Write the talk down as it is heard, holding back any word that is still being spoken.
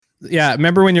Yeah,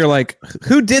 remember when you're like,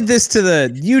 who did this to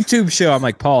the YouTube show? I'm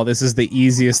like, Paul, this is the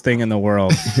easiest thing in the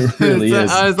world. It really is.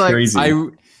 I was like, crazy.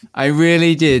 I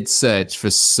really did search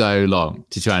for so long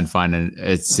to try and find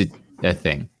a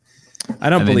thing.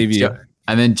 I don't believe you.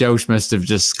 And then Josh must have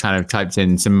just kind of typed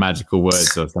in some magical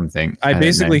words or something. I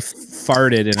basically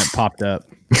farted and it popped up.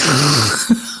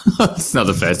 It's not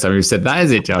the first time we've said that,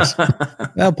 is it, Josh?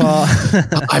 Well, Paul.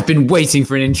 I've been waiting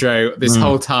for an intro this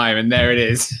whole time, and there it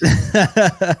is.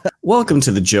 Welcome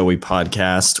to the Joey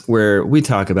Podcast, where we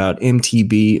talk about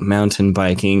MTB, mountain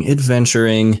biking,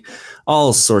 adventuring,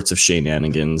 all sorts of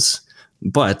shenanigans.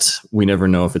 But we never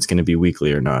know if it's going to be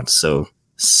weekly or not, so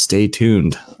stay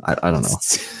tuned. I don't know.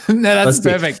 No, that's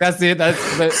perfect. That's it. The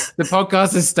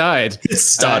podcast has started. It's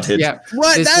started. Yeah.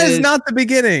 What? That is not the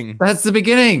beginning. That's the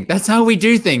beginning. That's how we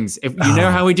do things. If you know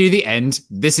how we do the end,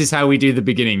 this is how we do the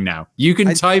beginning now. You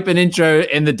can type an intro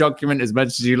in the document as much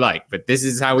as you like, but this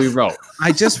is how we roll.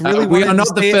 I just really we are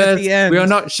not the first. We are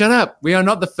not. Shut up. We are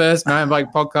not the first mountain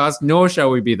bike podcast, nor shall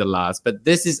we be the last. But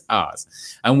this is ours,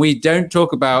 and we don't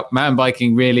talk about mountain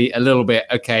biking really a little bit.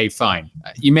 Okay, fine.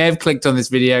 You may have clicked on this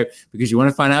video because you want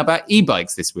to find out about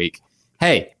e-bikes this week.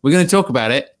 Hey, we're going to talk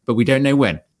about it, but we don't know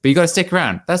when. But you got to stick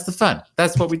around. That's the fun.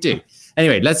 That's what we do.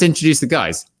 Anyway, let's introduce the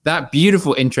guys. That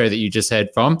beautiful intro that you just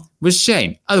heard from was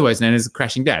Sheyn, otherwise known as the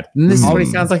Crashing Dad. And this is what he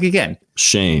sounds like again.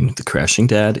 Sheyn, the Crashing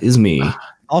Dad, is me.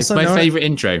 Also it's my favorite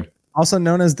intro. Also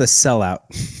known as the sellout.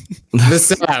 The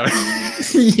sellout.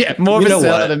 Yeah, more of a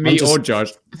sellout than me or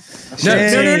Josh.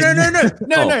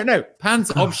 No.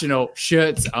 Pants optional,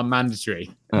 shirts are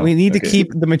mandatory. We need to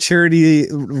keep the maturity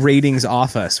ratings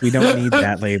off us. We don't need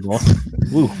that label.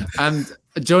 Woo. And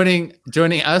joining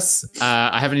us,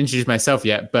 I haven't introduced myself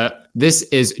yet, but this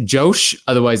is Josh,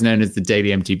 otherwise known as the Daily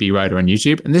MTB Rider on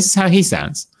YouTube, and this is how he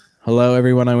sounds. Hello,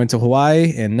 everyone. I went to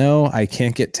Hawaii, and no, I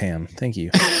can't get tan. Thank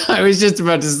you. I was just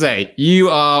about to say, you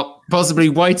are possibly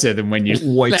whiter than when you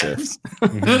left.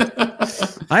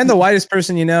 I'm the whitest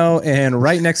person you know, and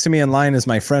right next to me in line is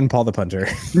my friend Paul the Punter.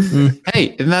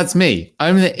 Hey, and that's me.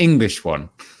 I'm the English one.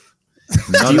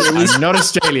 I'm not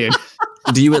Australian.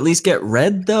 Do you at least get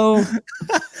red, though?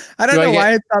 I don't know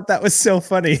why I thought that was so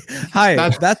funny. Hi,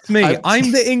 that's me.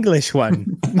 I'm the English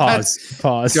one. Pause.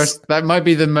 Josh, that might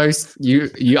be the most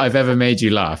I've ever made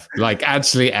you laugh. Like,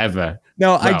 actually ever.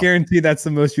 No, I guarantee that's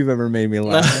the most you've ever made me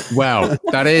laugh. Well,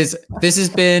 this has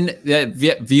been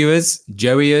viewers,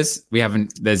 Joeyers.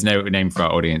 There's no name for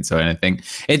our audience or anything.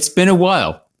 It's been a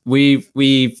while.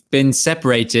 We've been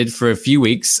separated for a few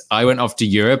weeks. I went off to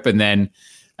Europe and then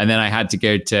I had to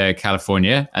go to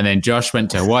California, and then Josh went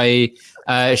to Hawaii.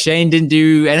 Sheyn didn't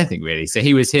do anything really, so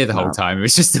he was here the whole time. It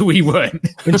was just that we weren't.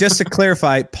 And just to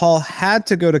clarify, Paul had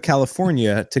to go to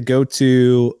California to go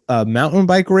to a mountain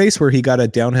bike race where he got a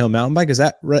downhill mountain bike. Is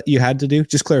that what you had to do?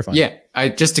 Just clarify. Yeah,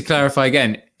 just to clarify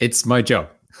again, it's my job.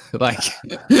 Like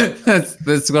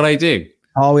that's what I do.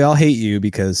 Oh, we all hate you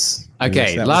because.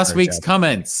 Okay, last week's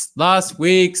comments.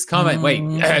 Wait,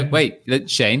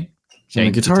 Sheyn. The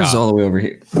guitar's all the way over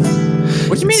here.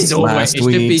 What do you mean it's all the way? It should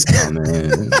be.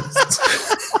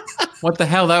 What the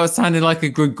hell? That was sounding like a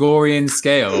Gregorian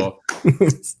scale.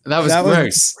 That was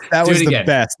gross. That was the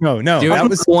best. No, that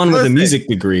was the one with a music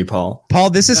degree, Paul. Paul,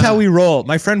 this is how we roll.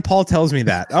 My friend Paul tells me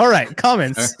that. All right,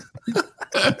 comments. People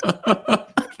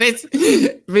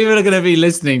are going to be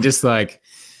listening just like,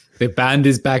 the band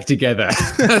is back together.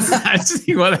 That's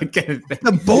actually what I get.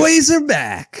 The boys are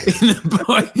back.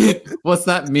 What's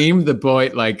that meme? The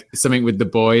boy, like something with the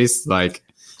boys, like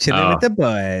chilling with the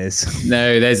boys.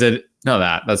 No,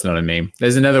 that's not a meme.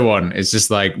 There's another one. It's just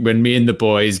like when me and the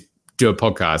boys do a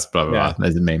podcast, blah, blah, blah.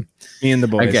 There's a meme. Me and the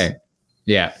boys. Okay.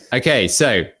 Yeah. Okay.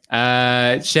 So,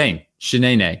 Sheyn,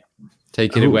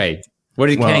 take it away. What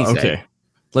did Kenny say? Okay.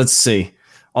 Let's see.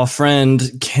 Our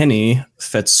friend Kenny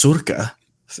Fetsurka.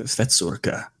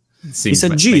 He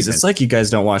said, geez, it's like you guys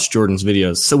don't watch Jordan's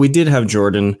videos. So we did have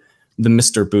Jordan, the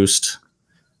Mr. Boost.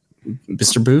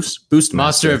 Mr. Boost? Boost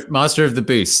Master. Master of the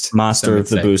Boost. Master of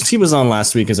the Boost. He was on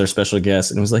last week as our special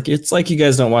guest and was like, it's like you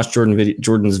guys don't watch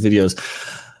Jordan's videos.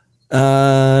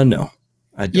 No,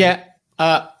 I don't. Yeah,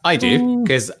 I do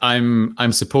because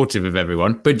I'm supportive of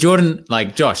everyone. But Jordan,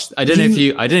 like Josh, I don't know if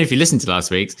you listened to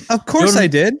last week's. Of course I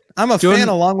did. I'm a fan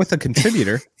along with a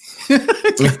contributor.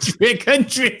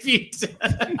 Contribute.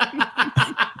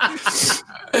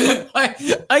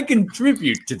 I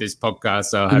contribute to this podcast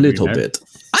so a little bit.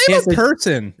 I'm a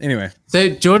person anyway. So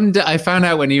Jordan, I found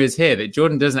out when he was here that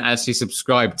Jordan doesn't actually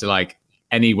subscribe to like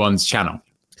anyone's channel.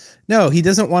 No, he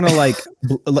doesn't want to like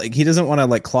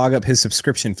clog up his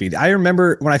subscription feed. I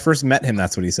remember when I first met him,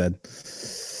 that's what he said.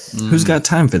 Who's got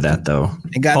time for that though?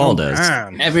 Paul does.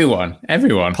 Everyone.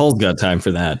 Paul's got time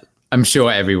for that. I'm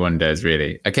sure everyone does,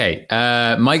 really. Okay.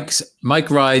 Mike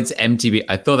rides MTB.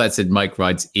 I thought that said Mike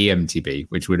rides EMTB,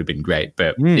 which would have been great,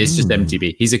 but it's just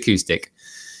MTB. He's acoustic.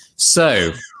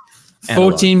 So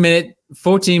 14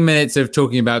 minutes of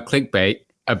talking about clickbait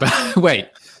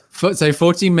so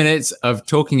 14 minutes of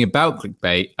talking about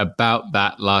clickbait about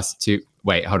that last two.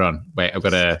 Wait, hold on. Wait, I've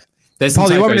got to. There's Paul,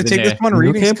 do you want me to take this one?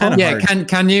 Reading kind of hard.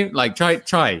 Can you like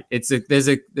try? There's a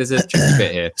tricky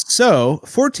bit here. So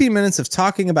 14 minutes of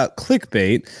talking about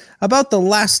clickbait about the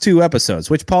last two episodes,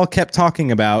 which Paul kept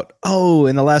talking about. Oh,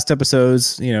 in the last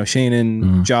episodes, Sheyn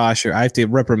and Josh, or I have to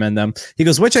reprimand them. He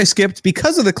goes, which I skipped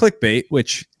because of the clickbait.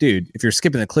 Which, dude, if you're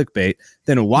skipping the clickbait,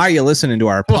 then why are you listening to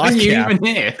our podcast? Why are you even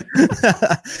here?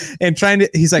 And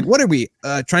he's like, what are we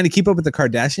trying to keep up with the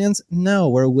Kardashians? No,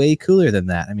 we're way cooler than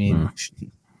that. I mean.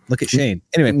 Look at Sheyn.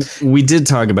 Anyway, we did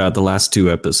talk about the last two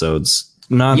episodes,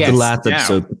 not the last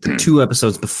episode, but the 2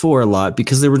 episodes before a lot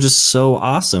because they were just so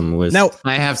awesome.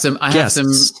 I have some.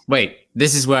 Wait,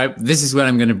 this is where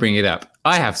I'm going to bring it up.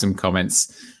 I have some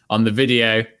comments on the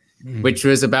video, which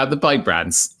was about the bike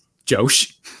brands,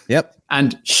 Josh. Yep.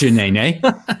 And Sheyn.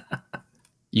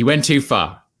 You went too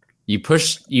far. You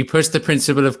pushed the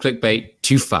principle of clickbait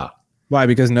too far. Why?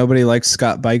 Because nobody likes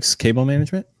Scott Bike's cable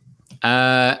management.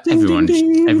 Everyone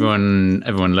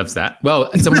loves that.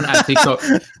 Well, someone actually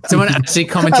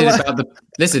commented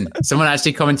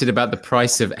about the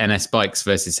price of NS bikes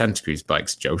versus Santa Cruz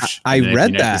bikes, Josh. I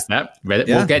read that. Read it.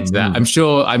 Yeah. We'll get to that. I'm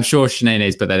sure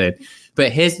Sheyn put that in.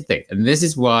 But here's the thing, and this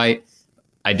is why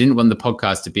I didn't want the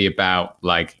podcast to be about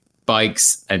like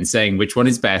bikes and saying which one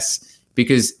is best,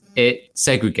 because it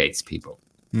segregates people.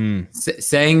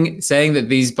 Saying that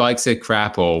these bikes are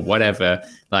crap or whatever,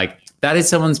 like that is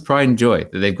someone's pride and joy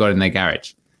that they've got in their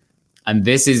garage. And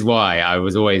this is why I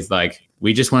was always like,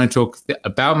 we just want to talk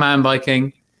about mountain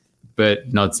biking,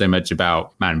 but not so much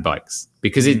about mountain bikes,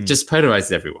 because it just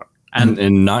polarizes everyone.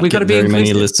 And not get very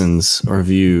many listens or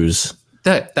views.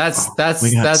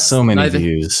 That's so many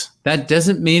views. That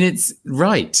doesn't mean it's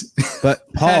right.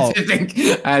 But Paul,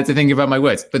 I had to think about my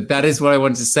words. But that is what I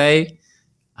wanted to say.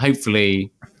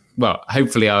 Hopefully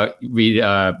our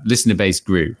listener base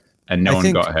grew and no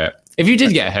one got hurt. If you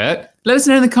did get hurt, let us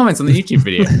know in the comments on the YouTube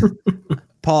video.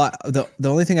 Paul, the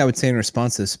only thing I would say in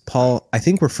response is, Paul, I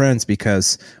think we're friends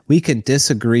because we can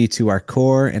disagree to our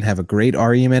core and have a great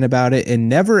argument about it and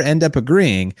never end up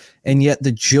agreeing. And yet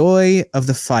the joy of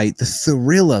the fight, the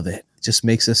thrill of it, just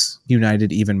makes us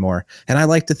united even more. And I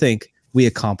like to think we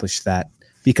accomplished that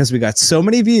because we got so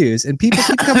many views and people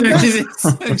keep coming up.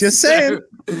 I'm just saying.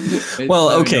 Well,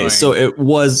 okay, annoying. So it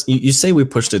was, you say we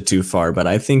pushed it too far, but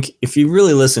I think if you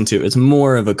really listen to it, it's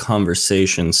more of a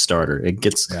conversation starter. It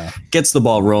gets the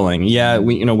ball rolling. Yeah,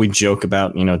 we joke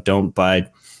about, don't buy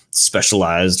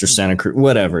Specialized or Santa Cruz,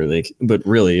 whatever. But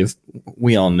really, if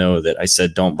we all know that I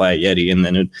said don't buy a Yeti, and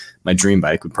then my dream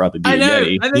bike would probably be a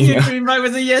Yeti. I think your dream bike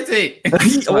was a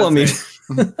Yeti. Well, I mean,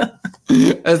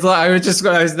 it's like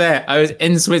when I was there, I was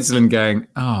in Switzerland going,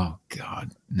 oh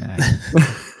God, no.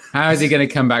 How is he going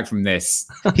to come back from this?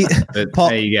 Paul,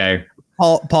 there you go.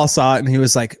 Paul saw it and he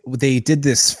was like, they did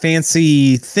this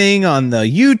fancy thing on the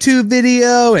YouTube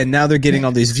video and now they're getting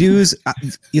all these views.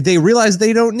 They realize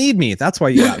they don't need me. That's why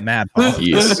you got mad, Paul.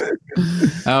 Yes.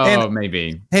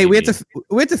 Maybe. Hey, we have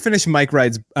to finish Mike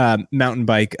Ride's mountain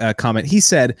bike comment. He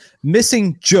said,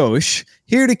 missing Josh,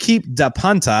 here to keep Da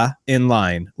Panta in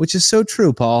line, which is so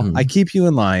true, Paul. I keep you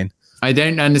in line. I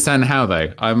don't understand how,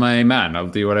 though. I'm a man. I'll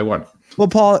do what I want. Well,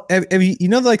 Paul, have you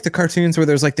like the cartoons where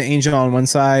there's like the angel on one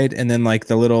side and then like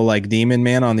the little like demon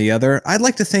man on the other? I'd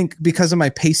like to think because of my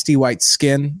pasty white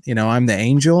skin, I'm the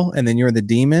angel and then you're the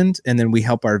demon and then we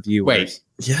help our viewers. Wait,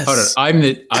 yes. Hold on. I'm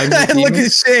the demon. Look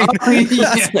at Sheyn. Oh,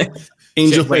 yeah.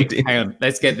 Angel. Wait, hang on.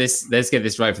 Let's get this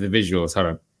right for the visuals. Hold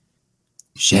on.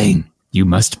 Sheyn, you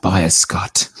must buy a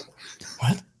Scott.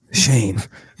 What? Sheyn,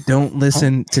 don't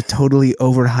listen to totally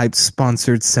overhyped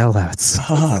sponsored sellouts.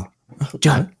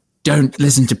 Don't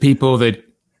listen to people that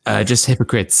are just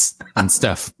hypocrites and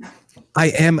stuff. I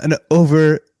am an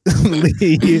overly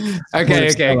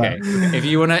okay.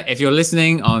 If you're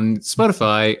listening on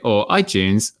Spotify or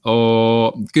iTunes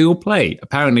or Google Play,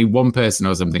 apparently one person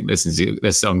or something listens to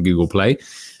this on Google Play.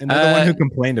 Another one who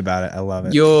complained about it. I love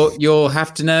it. You'll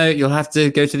have to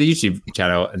go to the YouTube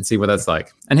channel and see what that's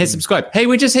like and hit subscribe. Hey,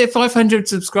 we just hit 500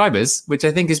 subscribers, which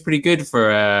I think is pretty good for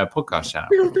a podcast channel.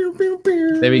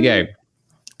 There we go.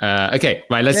 Okay,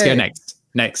 right, let's go next.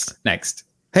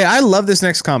 Hey, I love this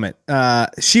next comment.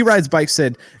 She Rides Bike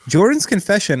said, Jordan's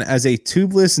confession as a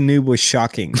tubeless noob was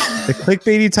shocking. The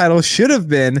clickbaity title should have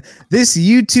been, this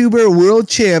YouTuber world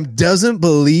champ doesn't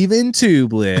believe in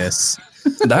tubeless.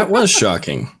 That was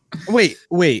shocking. Wait.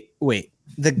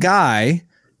 The guy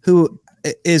who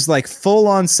is like full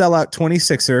on sellout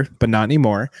 26er, but not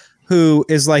anymore, who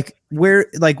is like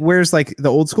wears like the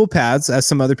old school pads, as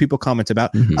some other people comment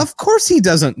about. Mhm. Of course he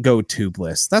doesn't go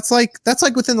tubeless. That's like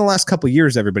within the last couple of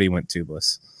years everybody went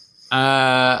tubeless.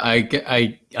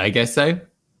 I guess so.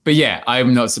 But yeah,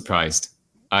 I'm not surprised.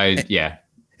 Yeah.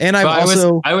 And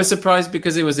I was surprised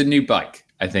because it was a new bike.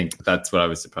 I think that's what I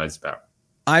was surprised about.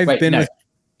 I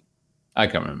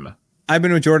can't remember. I've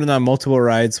been with Jordan on multiple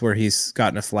rides where he's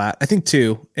gotten a flat, I think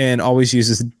 2, and always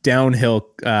uses downhill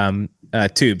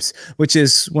tubes, which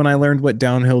is when I learned what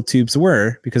downhill tubes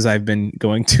were, because I've been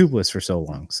going tubeless for so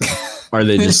long. So Are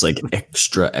they just like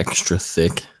extra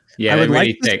thick? Yeah, they're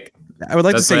really thick. I would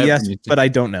like to say yes, but I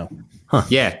don't know. Huh.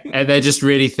 Yeah, and they're just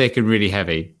really thick and really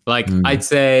heavy. Like I'd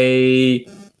say,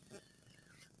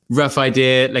 rough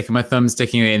idea, like my thumb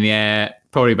sticking it in the air,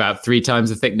 probably about 3 times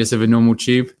the thickness of a normal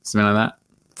tube, something like that.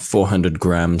 400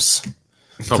 grams.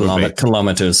 Probably.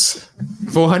 Kilometers.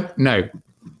 400? No.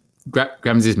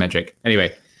 Grams is metric.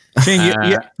 Anyway.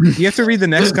 Sheyn, you have to read the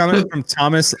next comment from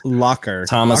Thomas Locker.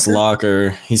 Thomas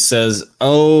Locker. He says,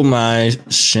 "Oh my,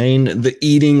 Sheyn, the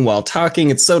eating while talking,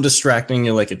 it's so distracting.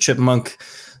 You're like a chipmunk.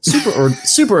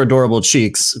 Super adorable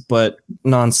cheeks, but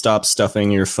nonstop stuffing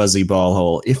your fuzzy ball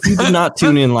hole. If you did not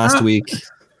tune in last week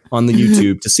on the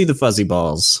YouTube to see the fuzzy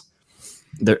balls,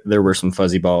 there were some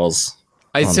fuzzy balls.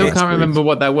 I still can't remember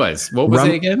what that was. What was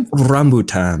it again?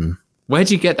 Rambutan. Where'd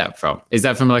you get that from? Is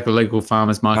that from like a local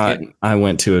farmer's market? I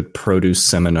went to a produce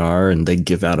seminar and they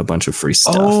give out a bunch of free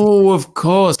stuff. Oh, of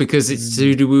course, because it's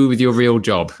to do with your real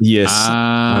job. Yes,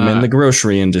 I'm in the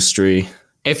grocery industry.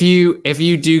 If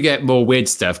you do get more weird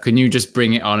stuff, can you just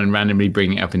bring it on and randomly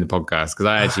bring it up in the podcast? Because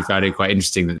I actually found it quite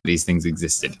interesting that these things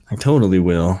existed. I totally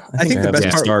will. I think the best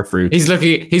part, star fruit. He's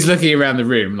looking around the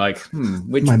room like,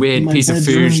 which weird piece of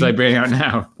food should I bring out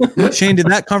now? Sheyn, did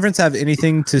that conference have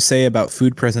anything to say about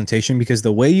food presentation? Because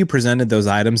the way you presented those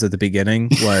items at the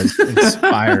beginning was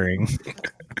inspiring.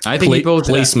 I think he balls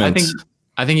placement.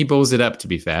 I think he balls it up, to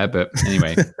be fair, but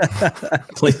anyway.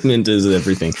 Placement is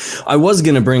everything. I was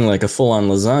going to bring like a full-on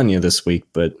lasagna this week,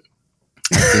 but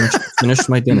I finished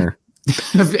my dinner.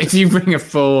 If you bring a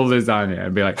full lasagna,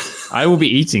 I'd be like, I will be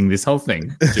eating this whole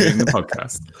thing during the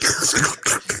podcast.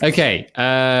 Okay.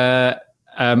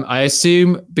 I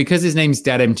assume, because his name's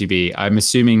Dad MTB, I'm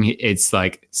assuming it's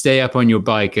like, stay up on your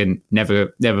bike and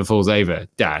never falls over,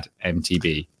 Dad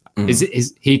MTB.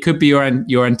 He could be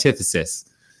your antithesis.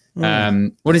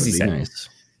 What does he say? Nice.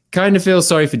 Kind of feel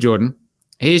sorry for Jordan.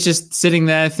 He's just sitting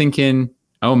there thinking,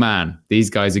 oh man, these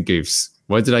guys are goofs.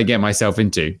 What did I get myself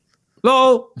into?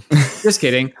 Lol. Just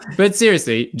kidding. But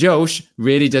seriously, Josh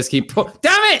really does keep damn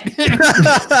it.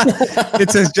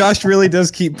 It says Josh really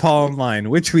does keep Paul in line,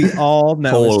 which we all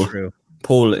know is true.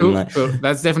 Paul in line.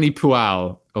 That's definitely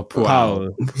Pual or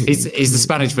Pual. He's the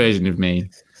Spanish version of me.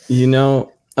 You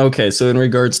know, okay, so in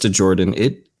regards to Jordan,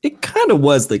 it kind of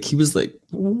was like, he was like,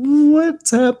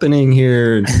 what's happening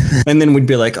here? And then we'd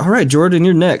be like, all right, Jordan,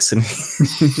 you're next. And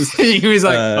he was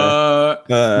like,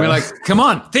 we're like, come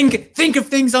on, think of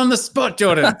things on the spot,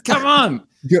 Jordan. Come on.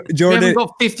 Jordan, we haven't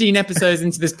got 15 episodes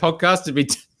into this podcast to be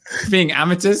being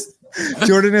amateurs.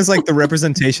 Jordan is like the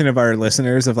representation of our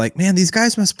listeners of like, man, these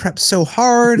guys must prep so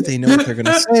hard. They know what they're going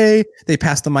to say. They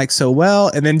pass the mic so well.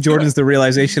 And then Jordan's the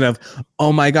realization of,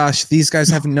 oh my gosh, these guys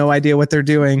have no idea what they're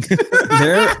doing.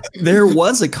 There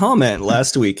was a comment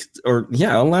last week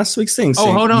on last week's thing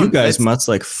saying, hold on. You guys must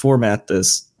like format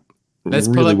this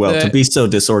really well to be so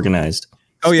disorganized.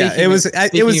 Oh yeah. It was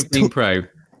being pro.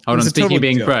 Hold on, speaking of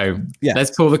being pro, let's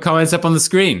pull the comments up on the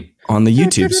screen. On the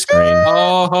YouTube screen.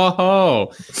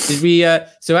 Did we?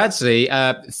 So actually,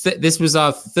 this was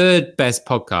our third best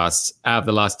podcast out of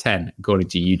the last 10, according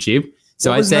to YouTube.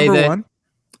 So I'd say that. One?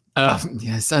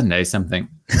 Yes, I know something.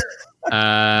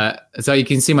 So you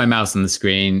can see my mouse on the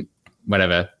screen.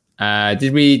 Whatever.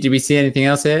 Did we see anything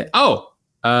else here? No.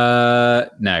 Oh,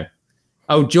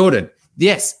 Jordan.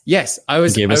 Yes. I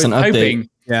was an hoping. Update.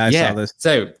 Yeah, I saw this.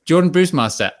 So Jordan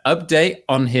Brucemaster, update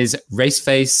on his Race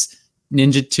Face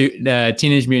Teenage Mutant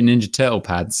Ninja Turtle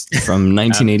pads from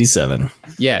 1987.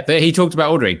 He talked about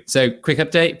ordering. So quick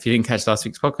update. If you didn't catch last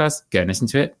week's podcast, go and listen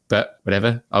to it. But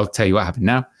whatever, I'll tell you what happened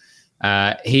now.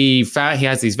 He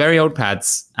has these very old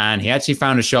pads, and he actually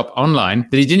found a shop online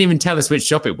that he didn't even tell us which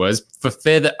shop it was for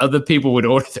fear that other people would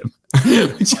order them.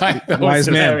 Which I thought was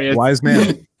hilarious. Wise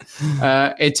man.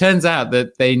 It turns out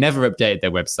that they never updated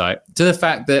their website to the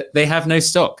fact that they have no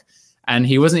stock, and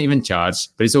he wasn't even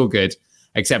charged, but it's all good,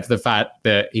 except for the fact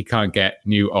that he can't get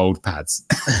new old pads.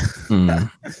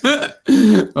 A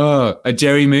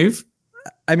Jerry move.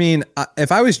 I mean,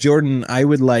 if I was Jordan, I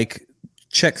would like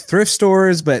check thrift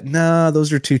stores, but nah,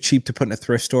 those are too cheap to put in a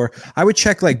thrift store. I would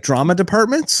check like drama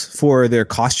departments for their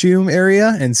costume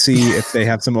area and see if they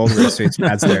have some old real estate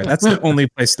ads there. That's the only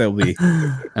place they'll be.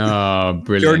 Oh,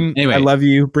 brilliant. Jordan, Anyway, I love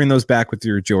you. Bring those back with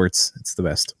your jorts. It's the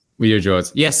best. with your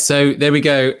jorts. Yes. So there we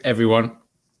go, everyone.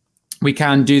 We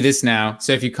can do this now.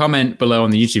 So if you comment below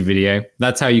on the YouTube video,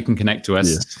 that's how you can connect to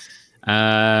us. Yes.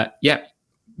 Yeah,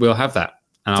 we'll have that.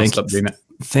 And I'll stop doing that.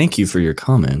 Thank you for your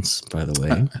comments, by the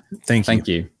way. Thank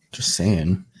you. Just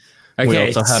saying. Okay. We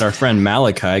also had our friend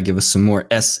Malachi give us some more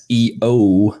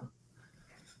SEO.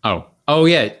 Oh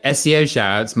yeah, SEO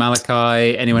shoutouts.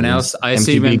 Malachi, anyone else? I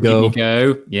assume MTB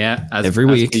Go. Yeah, every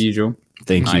week. Per usual.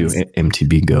 Thank Nice. you,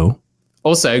 MTB Go.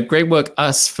 Also, great work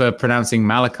us for pronouncing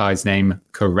Malachi's name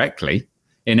correctly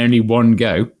in only one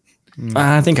go.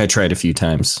 I think I tried a few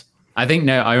times. I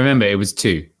remember it was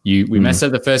two. We messed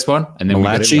up the first one and then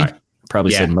Malachi? we got it right.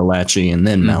 Probably said Malachi and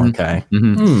then Malachi.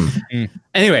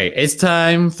 Anyway, it's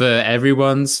time for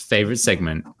everyone's favorite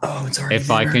segment. Oh, it's already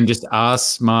If I can just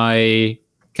ask my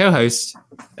co-host,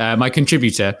 my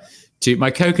co-contributor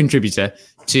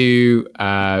to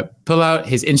pull out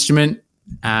his instrument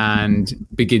and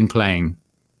begin playing.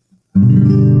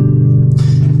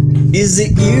 Is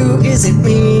it you? Is it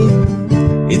me?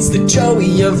 It's the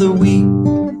Joey of the week.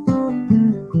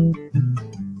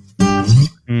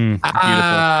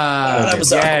 That was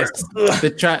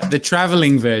the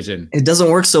traveling version. It doesn't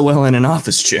work so well in an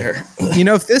office chair. You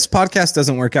know, if this podcast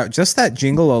doesn't work out, just that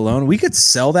jingle alone, we could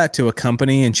sell that to a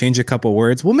company and change a couple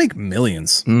words. We'll make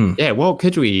millions. Yeah, what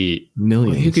could we?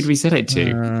 Millions. Who could we sell it to?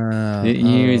 Is it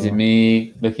you? Is it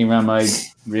me? Looking around my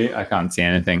rear, I can't see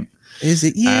anything. Is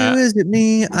it you? Is it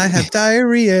me? I have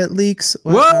diarrhea. It leaks.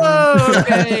 Whoa!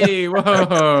 Okay,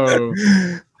 whoa.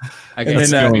 Okay, And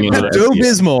then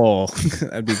Pepto-Bismol.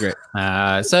 That'd be great.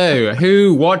 So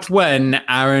who, what, when?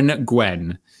 Aaron,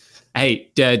 Gwen. Hey,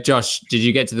 Josh, did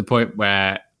you get to the point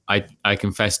where I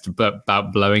confessed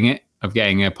about blowing it of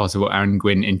getting a possible Aaron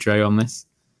Gwyn intro on this?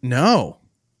 No.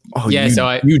 Oh,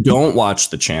 Yeah, you don't watch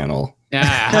the channel.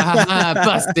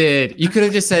 Busted. You could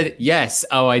have just said yes.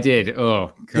 Oh, I did.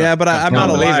 Oh, God. Yeah, but I'm not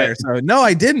a liar. So no,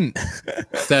 I didn't.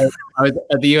 So I was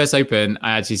at the US Open.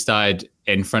 I actually started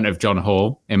in front of John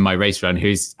Hall in my race run,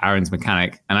 who's Aaron's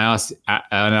mechanic, and I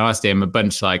asked him a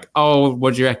bunch like, "Oh,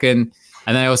 what do you reckon?"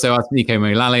 And then I also asked Nico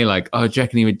Mulally like, "Oh, do you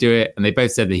reckon he would do it?" And they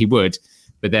both said that he would,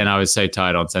 but then I was so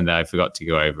tired on Sunday I forgot to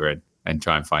go over and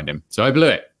try and find him, so I blew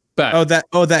it. But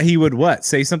that he would what?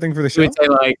 Say something for the show?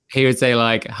 He would say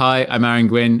like, "Hi, I'm Aaron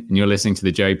Gwyn, and you're listening to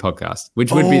the Joey podcast,"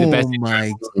 which would be the best. Oh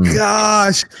my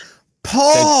gosh,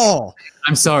 Paul!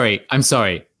 I'm sorry.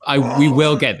 We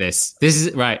will get this. This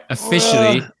is right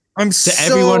officially. To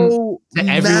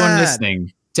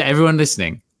everyone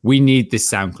listening. We need this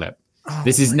sound clip.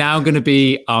 This is now going to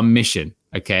be our mission.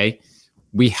 Okay,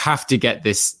 we have to get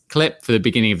this clip for the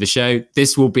beginning of the show.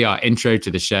 This will be our intro to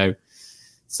the show.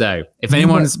 So if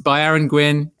anyone's by Aaron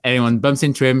Gwyn, anyone bumps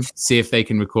into him, see if they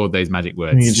can record those magic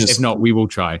words. If not, we will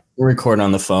try. Record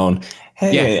on the phone.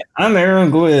 Hey, I'm Aaron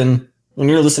Gwyn, and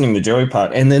you're listening to Joey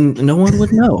Pod, and then no one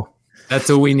would know. That's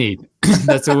all we need.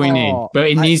 That's all we need. But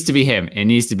it needs to be him. It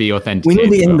needs to be authentic. We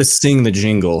need him to sing the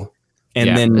jingle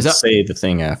and then say the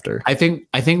thing after. I think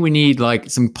we need like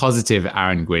some positive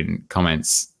Aaron Gwyn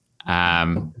comments.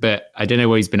 But I don't know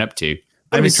what he's been up to.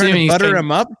 I'm assuming trying to butter him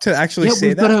up to actually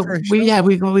say that.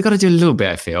 We got to do a little bit.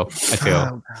 I feel.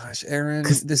 Oh gosh, Aaron,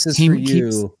 this is for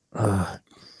you.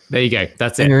 There you go.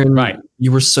 That's it. Aaron, right.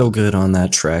 You were so good on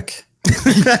that trek.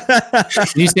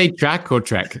 Did you say track or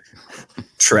trek?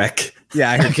 Trek.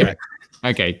 Yeah, I heard trek.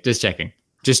 Okay, just checking.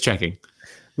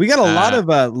 We got a lot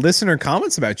of listener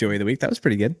comments about Joey of the Week. That was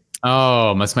pretty good.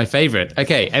 Oh, that's my favorite.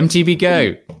 Okay, MTB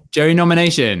Go. Joey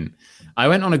nomination. I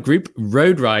went on a group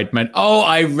road ride.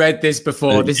 I read this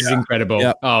before. This is incredible.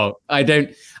 Yep. Oh, I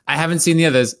haven't seen the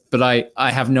others, but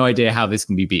I have no idea how this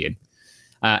can be beaten.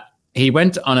 He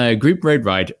went on a group road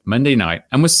ride Monday night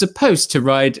and was supposed to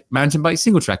ride mountain bike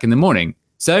single track in the morning.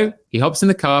 So he hops in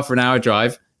the car for an hour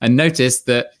drive and noticed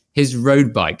that his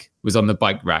road bike was on the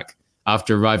bike rack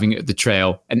after arriving at the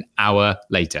trail an hour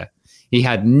later. He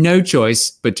had no choice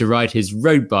but to ride his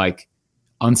road bike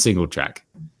on single track.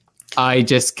 I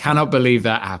just cannot believe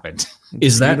that happened.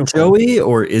 Is that Joey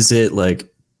or is it like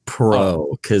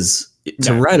pro? Because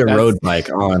to ride a road bike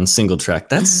on single track,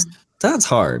 that's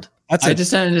hard. I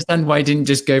just don't understand why he didn't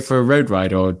just go for a road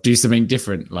ride or do something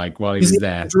different like while he was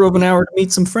there. He drove an hour to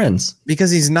meet some friends.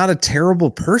 Because he's not a terrible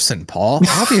person, Paul.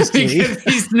 Obviously.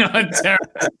 He's not a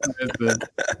terrible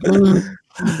person.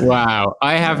 Wow.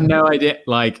 I have no idea.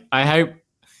 Like, I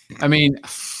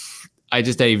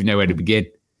just don't even know where to begin.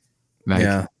 Like,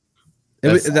 yeah.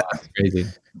 That's crazy.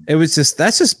 It was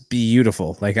that's just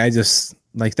beautiful. Like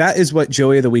that is what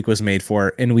Joey of the Week was made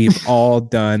for, and we've all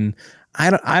done. I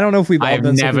don't know if we've all I've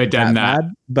done never done that.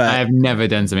 bad, but I have never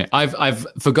done something. I've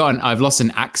forgotten. I've lost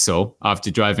an axle after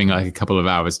driving like a couple of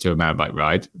hours to a mountain bike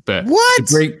ride. But what?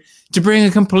 To bring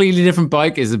a completely different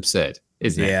bike is absurd,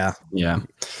 isn't it? Yeah.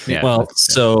 Well,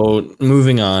 so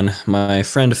moving on, my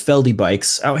friend Feldy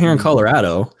Bikes out here in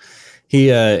Colorado, he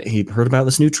heard about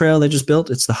this new trail they just built.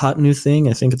 It's the hot new thing.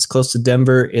 I think it's close to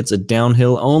Denver. It's a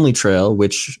downhill only trail,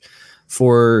 which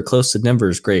for close to Denver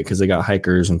is great because they got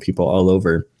hikers and people all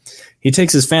over. He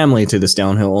takes his family to this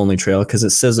downhill only trail because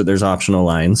it says that there's optional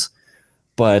lines,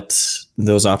 but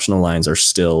those optional lines are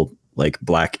still like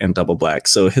black and double black.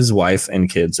 So his wife and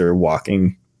kids are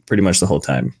walking pretty much the whole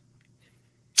time.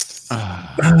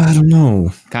 I don't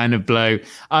know. Kind of blow.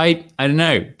 I don't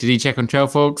know. Did he check on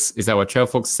Trailforks? Is that what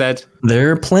Trailforks said?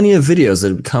 There are plenty of videos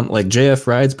that come, like JF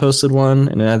Rides posted one,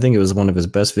 and I think it was one of his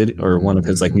best video or one of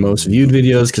his like most viewed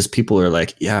videos because people are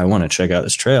like, yeah, I want to check out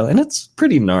this trail, and it's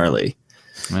pretty gnarly.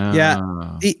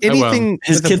 Anything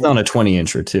his kid's on a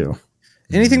 20-incher too.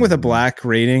 Anything with a black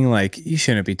rating, like you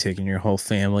shouldn't be taking your whole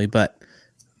family, but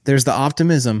there's the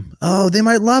optimism. Oh, they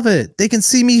might love it. They can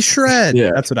see me shred.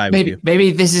 Yeah. That's what I would do.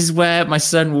 Maybe this is where my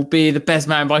son will be the best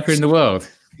mountain biker in the world.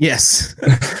 Yes.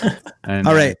 And,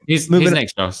 all right. Who's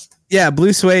next, Josh? Yeah,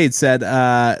 Blue Suede said,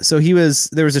 so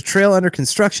there was a trail under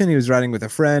construction. He was riding with a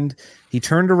friend. He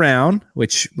turned around,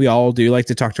 which we all do like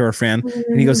to talk to our friend.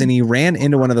 And he goes, and he ran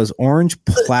into one of those orange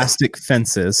plastic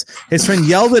fences. His friend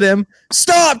yelled at him,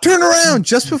 stop, turn around,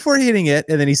 just before hitting it.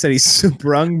 And then he said he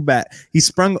sprung back. He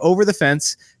sprung over the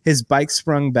fence. His bike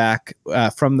sprung back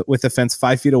with the fence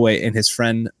 5 feet away, and his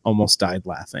friend almost died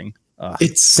laughing.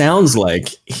 It sounds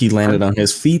like he landed on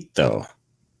his feet, though.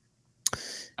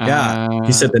 Yeah.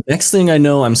 He said, the next thing I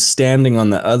know, I'm standing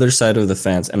on the other side of the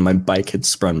fence, and my bike had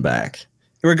sprung back.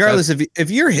 Regardless, if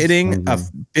you're hitting a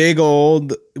big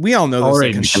old, we all know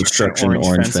those construction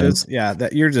orange fences. Yeah,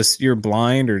 that you're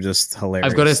blind or just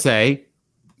hilarious. I've got to say,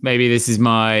 maybe this is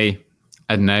my,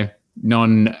 I don't know,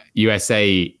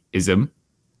 non-USA-ism,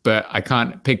 but I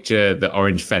can't picture the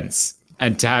orange fence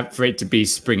and for it to be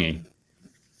springy.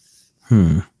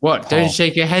 What? Paul. Don't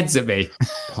shake your heads at me.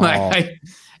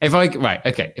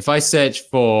 If I search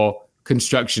for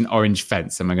construction orange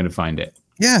fence, am I going to find it?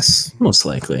 Yes, most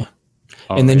likely.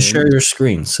 And then share your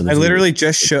screen. So I literally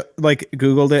just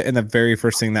Googled it, and the very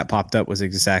first thing that popped up was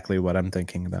exactly what I'm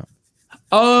thinking about.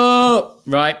 Oh,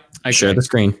 right. Okay. Share the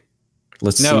screen. I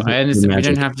understand.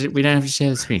 We don't have to share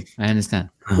the screen. I understand.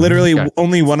 Literally,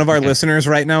 only one of our listeners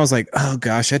right now is like, "Oh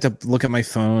gosh, I have to look at my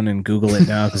phone and Google it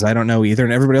now because I don't know either."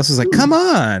 And everybody else is like, "Come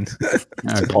on."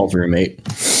 Paul's roommate.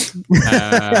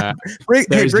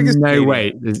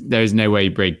 There's no way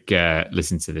Brig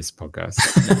listens to this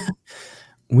podcast.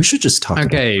 We should just talk.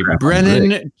 Okay,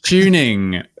 Brennan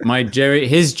Tuning,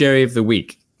 his Jerry of the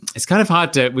Week. It's kind of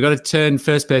hard we got to turn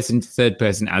first person to third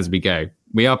person as we go.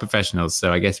 We are professionals,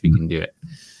 so I guess we can do it.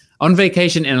 On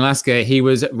vacation in Alaska, he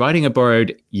was riding a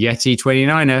borrowed Yeti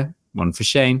 29er, one for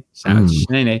Sheyn, shout out to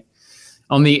Sheyn,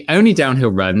 on the only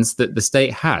downhill runs that the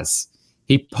state has.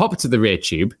 He popped to the rear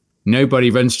tube.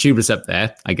 Nobody runs tubeless up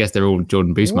there. I guess they're all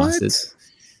Jordan Boostmasters.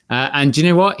 And do you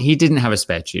know what? He didn't have a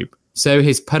spare tube. So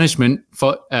his punishment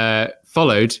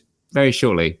followed very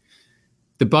shortly.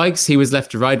 The bikes he was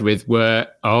left to ride with were,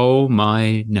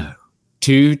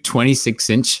 two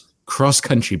 26-inch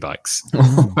cross-country bikes,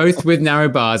 both with narrow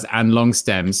bars and long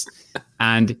stems.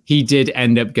 And he did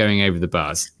end up going over the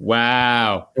bars.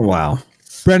 Wow.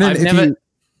 Brennan,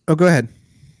 go ahead.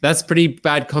 That's pretty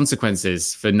bad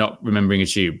consequences for not remembering a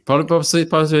tube.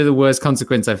 Possibly the worst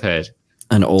consequence I've heard.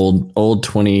 An old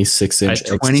 26-inch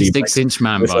 26-inch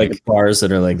man bike. Like bars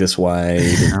that are like this wide.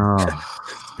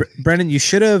 Brennan, you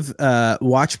should have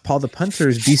watched Paul the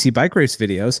Punter's BC bike race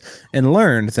videos and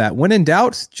learned that when in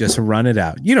doubt, just run it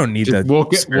out. You don't need to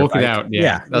walk it out.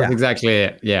 Yeah, that's exactly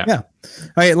it. Yeah. All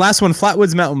right, last one,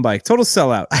 Flatwoods mountain bike. Total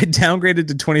sellout. I downgraded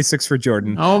to 26 for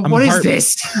Jordan. Oh, what is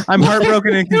this? I'm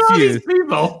heartbroken and confused.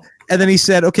 People? And then he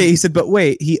said, but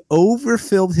wait, he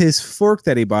overfilled his fork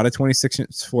that he bought, a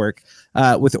 26-inch fork,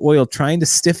 with oil, trying to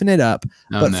stiffen it up,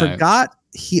 forgot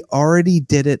he already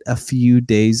did it a few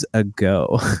days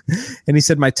ago. And he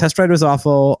said, my test ride was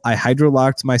awful. I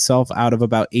hydrolocked myself out of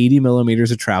about 80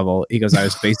 millimeters of travel. He goes, I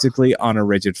was basically on a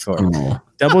rigid fork.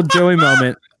 Double Joey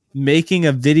moment, making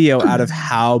a video out of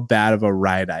how bad of a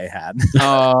ride I had. Is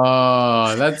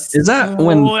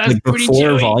that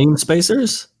before volume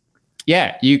spacers?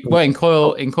 Yeah, in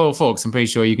coil forks, I'm pretty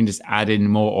sure you can just add in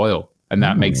more oil, and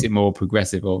that makes it more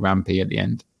progressive or rampy at the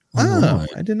end. Oh,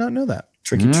 I did not know that.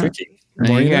 Tricky.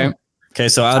 There you go. Okay,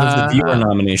 so out of the viewer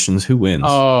nominations, who wins?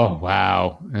 Oh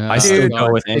wow! I still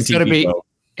go with MTB Go.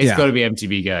 It's got to be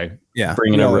MTB Go. Yeah,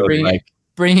 Bringing a road bike.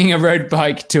 Bringing a road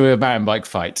bike to a mountain bike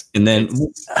fight. And then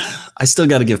I still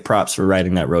got to give props for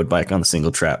riding that road bike on the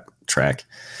single track.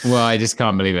 Well, I just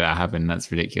can't believe that happened.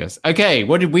 That's ridiculous. Okay,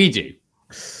 what did we do?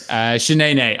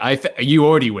 Sheyn, you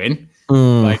already win.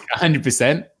 Like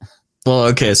 100%. Well,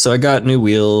 okay, so I got new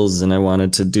wheels and I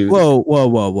wanted to do...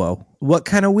 Whoa. What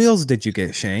kind of wheels did you get,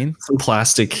 Sheyn? Some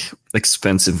plastic,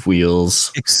 expensive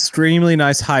wheels. Extremely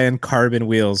nice high-end carbon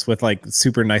wheels with like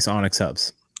super nice Onyx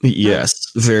hubs.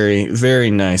 Yes, very, very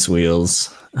nice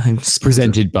wheels.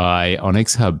 Presented by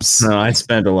Onyx Hubs. No, I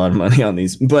spent a lot of money on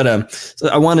these, but so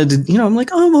I wanted to, I'm like,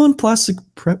 I'm on plastic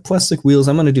wheels.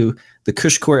 I'm going to do the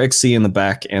Cushcore XC in the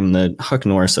back and the Huck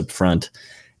Norris up front.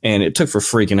 And it took for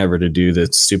freaking ever to do the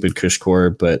stupid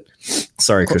Cushcore, but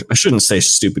sorry, I shouldn't say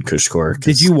stupid Cushcore.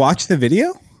 Did you watch the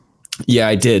video? Yeah,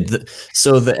 I did.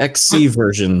 So the XC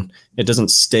version, it doesn't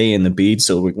stay in the bead.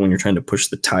 So when you're trying to push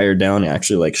the tire down, it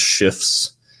actually like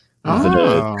shifts the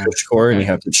Cushcore, and you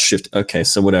have to shift. Okay,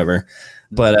 so whatever.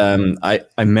 But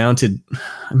I mounted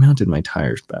my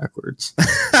tires backwards.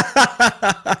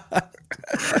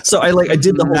 So I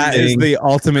did the whole that thing. Is the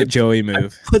ultimate Joey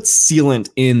move. I put sealant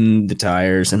in the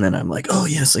tires, and then I'm like, oh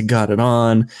yes, I got it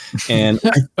on. And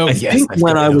I think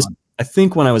when I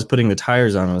was putting the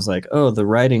tires on, I was like, oh, the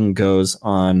writing goes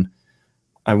on.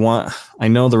 I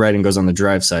know the writing goes on the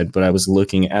drive side, but I was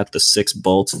looking at the 6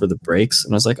 bolts for the brakes,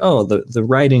 and I was like, oh, the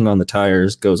writing on the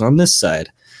tires goes on this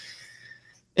side.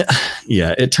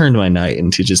 Yeah, it turned my night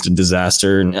into just a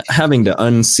disaster, and having to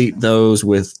unseat those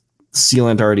with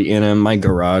sealant already in them. My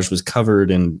garage was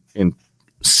covered in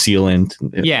sealant.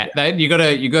 You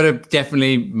gotta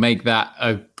definitely make that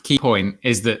a key point,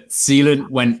 is that sealant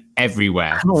went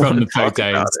everywhere from the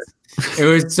photos. It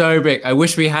was so big. I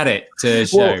wish we had it to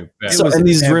show. And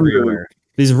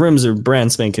these rims are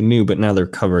brand spanking new, but now they're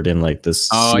covered in like this.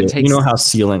 You know how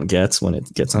sealant gets when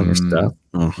it gets on your stuff.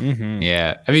 Mm-hmm.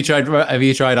 Yeah. Have you tried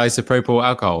isopropyl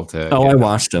alcohol to? I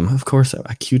washed them. Of course,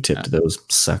 I Q-tipped those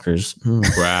suckers.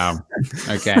 Wow.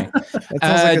 Okay.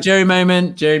 Jerry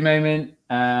moment.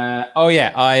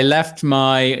 I left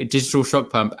my digital shock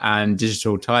pump and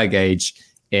digital tire gauge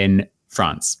in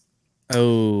France.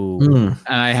 And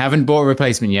I haven't bought a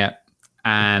replacement yet.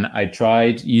 And I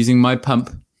tried using my pump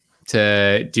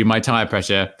to do my tire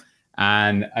pressure,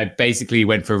 and I basically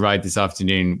went for a ride this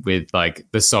afternoon with like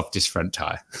the softest front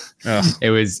tire.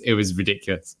 It was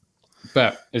ridiculous,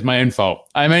 but it's my own fault.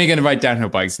 I'm only going to ride downhill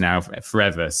bikes now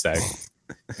forever, so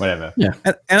whatever. Yeah.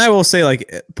 And I will say, like,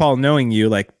 Paul, knowing you,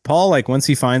 like Paul, like once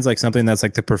he finds like something that's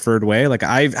like the preferred way, like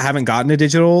I haven't gotten a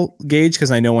digital gauge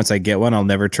because I know once I get one, I'll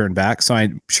never turn back. So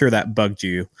I'm sure that bugged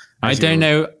you. I don't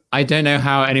know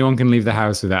how anyone can leave the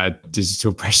house without a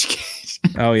digital pressure gauge.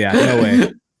 Oh yeah, no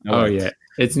way. Yeah,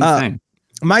 it's insane.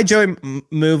 My Joey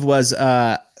move was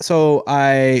so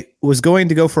I was going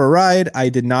to go for a ride. I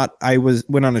did not. I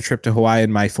went on a trip to Hawaii,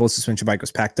 and my full suspension bike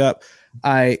was packed up.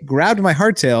 I grabbed my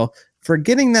hardtail,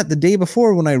 forgetting that the day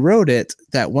before when I rode it,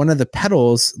 that one of the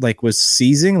pedals like was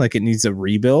seizing, like it needs a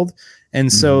rebuild.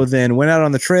 And so then went out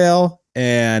on the trail,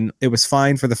 and it was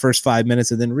fine for the first 5 minutes,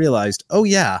 and then realized, oh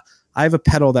yeah, I have a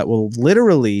pedal that will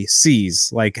literally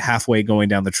seize like halfway going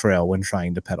down the trail when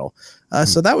trying to pedal.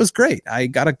 So that was great. I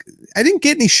didn't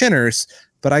get any shinners,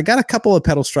 but I got a couple of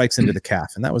pedal strikes into the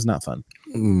calf, and that was not fun.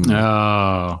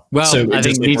 Oh, well, so I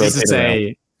think needless to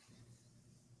say,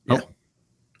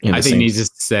 needless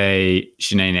to say,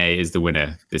 Sheyn is the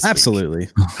winner this Absolutely.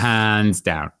 week. Hands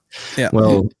down. Yeah.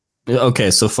 Well, okay,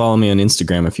 so follow me on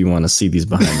Instagram if you want to see these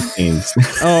behind the scenes.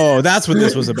 Oh, that's what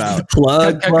this was about.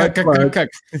 Plug.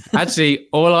 Actually,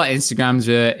 all our Instagrams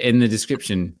are in the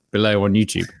description below on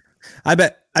YouTube. I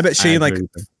bet Sheyn like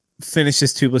finished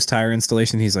his tubeless tire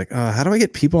installation. He's like, how do I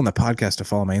get people on the podcast to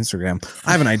follow my Instagram?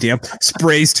 I have an idea.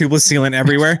 Sprays tubeless sealant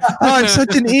everywhere. Oh, I'm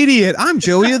such an idiot. I'm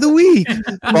Joey of the week.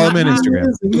 Follow me on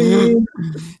Instagram.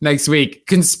 Next week,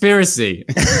 conspiracy.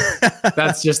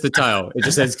 That's just the title. It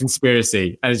just says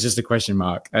conspiracy, and it's just a question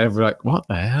mark. And we're like, what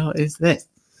the hell is this?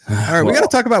 All right, we got to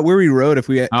talk about where we rode if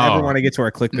we ever want to get to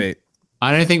our clickbait.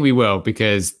 I don't think we will,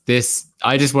 because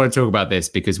I just want to talk about this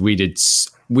because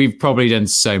we've probably done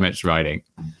so much riding.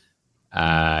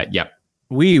 Yep.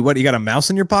 What, you got a mouse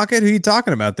in your pocket? Who are you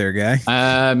talking about there,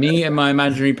 guy? Me and my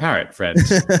imaginary parrot friend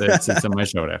that sits on my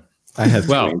shoulder. I have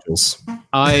two angels.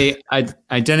 I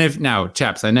don't know if now,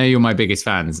 chaps, I know you're my biggest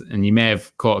fans, and you may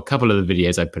have caught a couple of the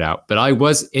videos I put out, but I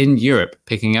was in Europe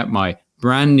picking up my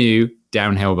brand new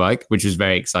downhill bike, which was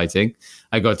very exciting.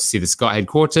 I got to see the Scott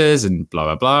headquarters and blah,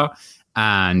 blah, blah.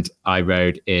 And I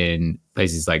rode in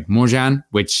places like Morjan,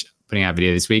 which putting out a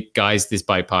video this week. Guys, this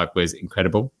bike park was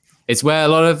incredible. It's where a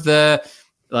lot of the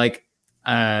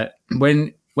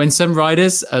when some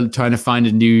riders are trying to find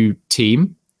a new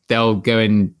team, they'll go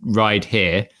and ride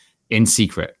here in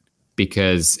secret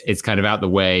because it's kind of out the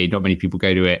way. Not many people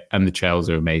go to it, and the trails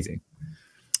are amazing.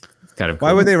 It's kind of cool.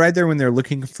 Why would they ride there when they're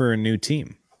looking for a new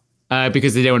team?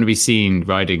 Because they don't want to be seen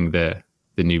riding the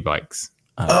new bikes.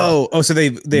 So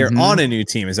they're on a new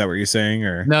team. Is that what you're saying?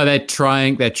 Or no, they're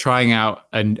trying out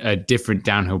a different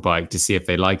downhill bike to see if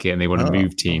they like it, and they want to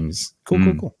move teams.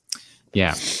 Cool.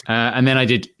 Yeah. And then I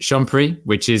did Chambéry,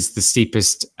 which is the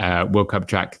steepest World Cup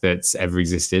track that's ever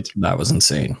existed. That was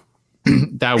insane.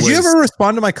 Did you ever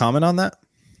respond to my comment on that?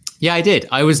 Yeah, I did.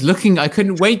 I was looking. I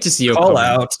couldn't wait to see your comment.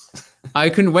 Out.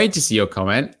 I couldn't wait to see your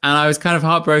comment, and I was kind of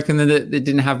heartbroken that it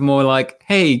didn't have more like,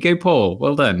 "Hey, go Paul,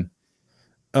 well done."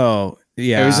 Oh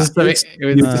yeah, it was just you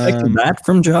expected that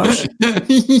from Josh.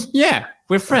 Yeah,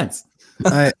 we're friends.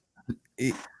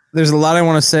 There's a lot I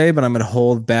want to say, but I'm going to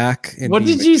hold back. What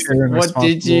did you say?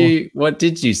 What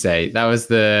did you say? That was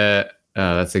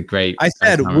that's a great. I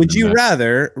said, would you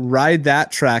rather ride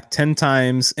that track 10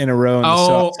 times in a row in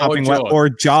the topping wet or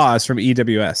Jaws from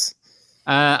EWS?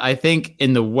 I think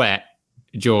in the wet,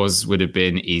 Jaws would have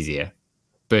been easier,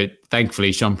 but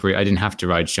thankfully, Chambéry, I didn't have to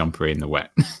ride Chambéry in the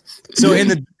wet. So in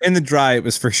the dry, it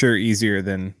was for sure easier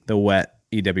than the wet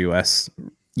EWS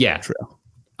trail.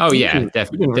 Oh yeah,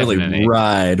 definitely. You didn't really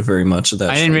ride very much of that.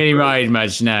 I didn't really ride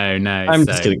much. No. I'm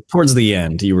just kidding. Towards the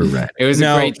end, you were right. It was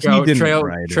a great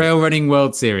trail running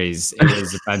World Series. It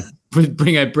was a fun.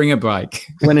 Bring a bike.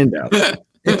 When in doubt.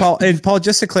 Hey, Paul,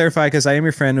 just to clarify, because I am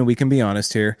your friend and we can be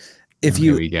honest here. If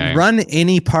you run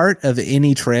any part of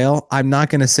any trail, I'm not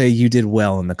going to say you did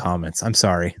well in the comments. I'm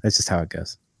sorry. That's just how it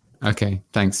goes. Okay,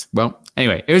 thanks. Well,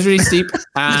 anyway, it was really steep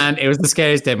and it was the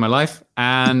scariest day of my life.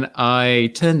 And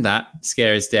I turned that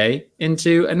scariest day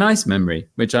into a nice memory,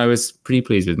 which I was pretty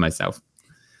pleased with myself.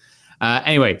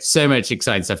 Anyway, so much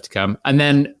exciting stuff to come. And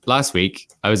then last week,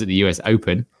 I was at the US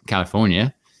Open,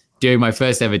 California, doing my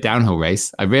first ever downhill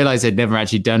race. I realized I'd never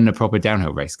actually done a proper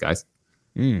downhill race, guys.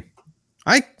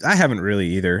 I haven't really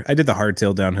either. I did the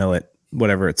hardtail downhill at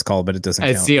whatever it's called, but it doesn't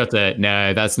count.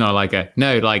 No, that's not like I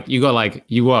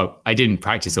didn't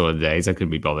practice all of the days. I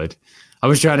couldn't be bothered. I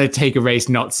was trying to take a race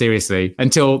not seriously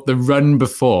until the run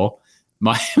before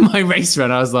my race run.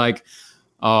 I was like,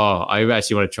 oh, I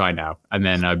actually want to try now. And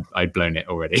then I'd blown it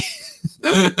already.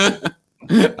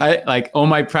 All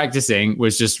my practicing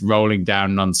was just rolling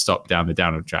down nonstop down the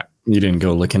downhill track. You didn't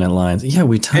go looking at lines. Yeah,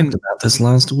 we talked about this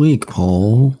last week,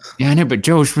 Paul. Yeah, I know, but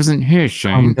Josh wasn't here,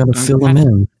 Sheyn. I'm going to fill him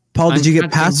in. Paul, did you get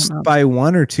passed by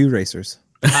one or two racers?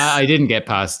 I didn't get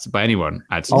passed by anyone,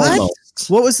 actually.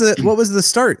 What was the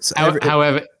starts?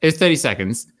 However, it's 30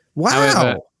 seconds.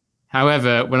 Wow.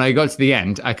 However, when I got to the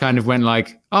end, I kind of went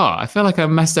like, oh, I feel like I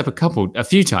messed up a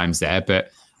few times there, but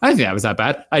I don't think that was that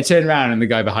bad. I turned around and the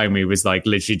guy behind me was like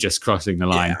literally just crossing the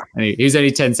line. Yeah. And he was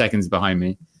only 10 seconds behind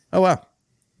me. Oh, wow.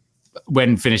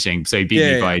 When finishing. So he beat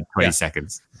me by 20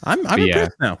 seconds. I'm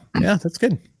impressed now. Yeah, that's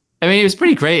good. I mean, it was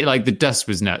pretty great. Like the dust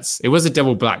was nuts. It was a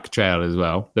double black trail as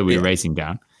well that we were racing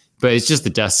down, but it's just the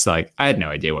dust. Like I had no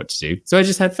idea what to do. So I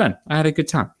just had fun. I had a good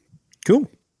time.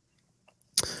 Cool.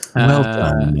 Well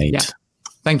done, mate. Yeah.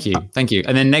 Thank you.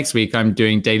 And then next week I'm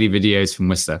doing daily videos from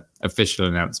Whistler. Official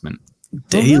announcement.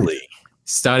 Daily.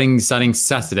 Starting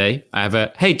Saturday. I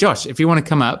have hey Josh, if you want to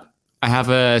come up, I have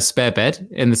a spare bed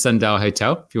in the Sundial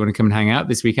Hotel. If you want to come and hang out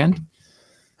this weekend.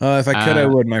 If I could, I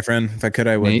would, my friend. If I could,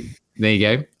 I would. There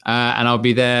you go. And I'll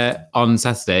be there on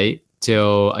Saturday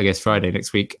till, I guess, Friday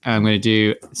next week. And I'm going to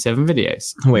do 7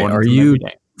 videos. Wait, are you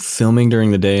filming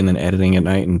during the day and then editing at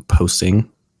night and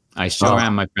posting? I sure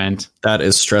am, my friend. That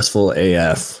is stressful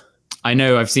AF. I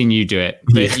know. I've seen you do it.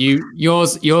 But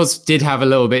yours did have a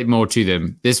little bit more to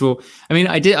them.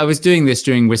 I was doing this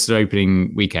during Whistler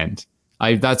opening weekend.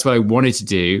 That's what I wanted to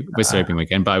do, Whistler opening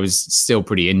weekend, but I was still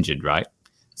pretty injured, right?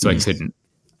 So I couldn't.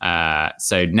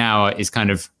 So now it's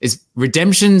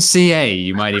redemption CA,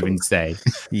 you might even say.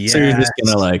 So you're just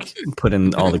gonna put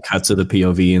in all the cuts of the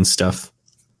POV and stuff.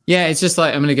 Yeah, it's just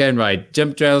like I'm gonna go and ride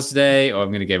jump trails today, or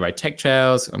I'm gonna go ride tech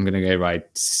trails. I'm gonna go ride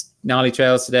gnarly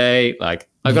trails today. Like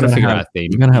I've got to figure out a theme.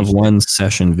 You're gonna have one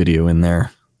session video in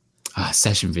there.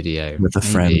 Session video with a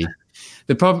friend.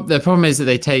 The problem is that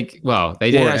they take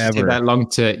they don't actually take that long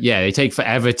to they take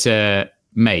forever to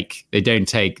make. They don't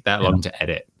take that long to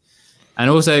edit. And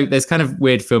also, there's kind of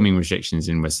weird filming restrictions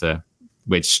in Whistler,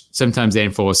 which sometimes they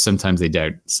enforce, sometimes they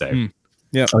don't. So,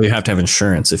 yeah. Oh, you have to have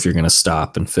insurance if you're going to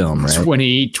stop and film,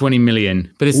 right? 20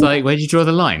 million. But it's like, where do you draw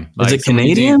the line? Is it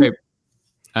Canadian? 20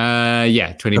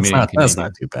 million. That's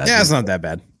not too bad. Yeah, it's not that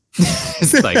bad.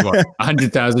 It's like what,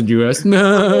 100,000 US?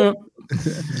 No.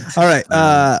 All right.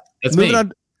 That's moving me.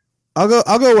 on. I'll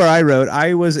go where I rode.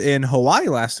 I was in Hawaii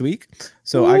last week,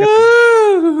 so I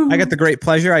got the great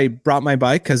pleasure. I brought my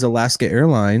bike because Alaska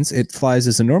Airlines, it flies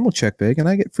as a normal check bag, and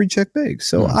I get free check bags.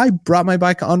 So I brought my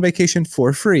bike on vacation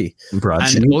for free.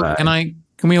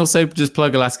 Can we also just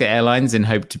plug Alaska Airlines and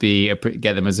hope to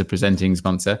get them as a presenting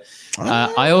sponsor?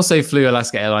 I also flew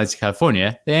Alaska Airlines to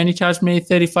California. They only charged me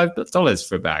 $35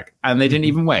 for a bag, and they didn't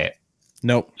even weigh it.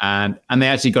 Nope. And they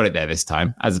actually got it there this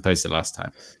time, as opposed to last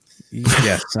time.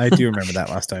 Yes, I do remember that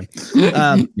last time.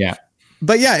 Yeah.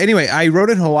 But yeah, anyway, I rode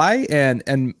in Hawaii, and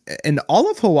in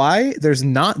all of Hawaii, there's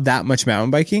not that much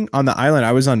mountain biking. On the island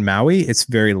I was on, Maui, it's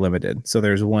very limited. So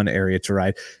there's one area to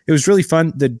ride. It was really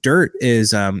fun. The dirt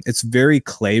is it's very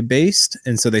clay based,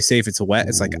 and so they say if it's wet,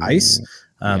 it's like ice.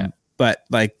 But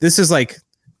like this is like,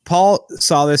 Paul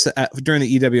saw this during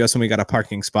the EWS when we got a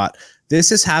parking spot. This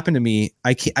has happened to me.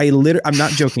 I'm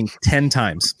not joking. 10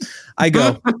 times. I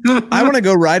go, I want to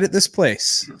go ride at this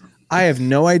place. I have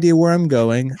no idea where I'm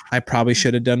going. I probably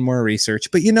should have done more research,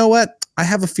 but you know what? I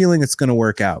have a feeling it's going to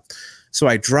work out. So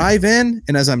I drive in,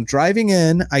 and as I'm driving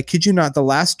in, I kid you not, the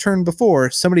last turn before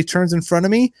somebody turns in front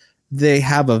of me, they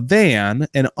have a van,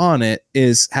 and on it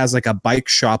has like a bike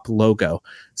shop logo.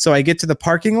 So I get to the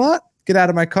parking lot, get out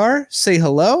of my car, say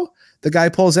hello. The guy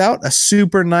pulls out a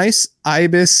super nice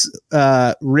Ibis,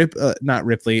 not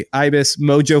Ripley, Ibis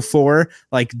Mojo 4,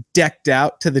 like decked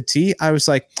out to the T. I was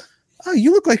like, oh,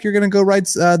 you look like you're going to go ride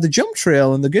the jump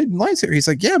trail and the good lines here. He's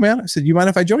like, yeah, man. I said, you mind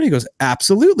if I join? He goes,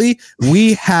 absolutely.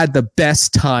 We had the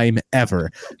best time ever.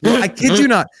 I kid you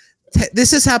not. This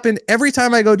has happened every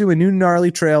time I go to a new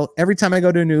gnarly trail. Every time I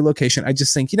go to a new location, I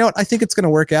just think, you know what? I think it's going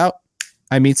to work out.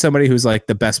 I meet somebody who's like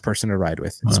the best person to ride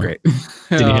with. It's great.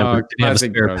 Did he have a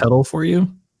spare pedal for you?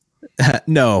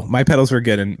 No, my pedals were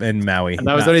good in Maui. And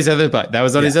that was on his other bike. That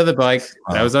was on his other bike.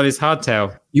 That was on his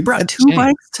hardtail. You brought two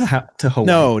bikes to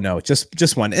Hawaii? No,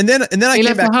 just one. And then I came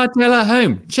left back. the hardtail at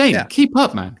home. Sheyn, keep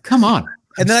up, man. Come on.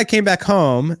 And then I came back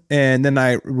home, and then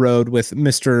I rode with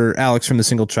Mr. Alex from the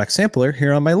Single Track Sampler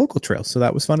here on my local trail. So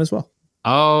that was fun as well.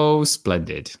 Oh,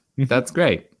 splendid. That's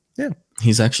great. Yeah.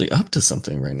 He's actually up to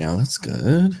something right now. That's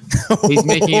good. He's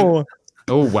making...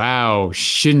 Oh, wow.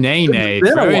 Shanae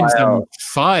throwing some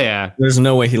fire. There's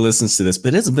no way he listens to this,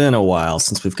 but it's been a while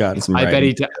since we've gotten some I bet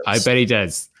he does.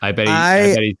 I bet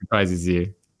he surprises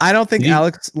you. I don't think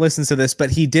Alex listens to this, but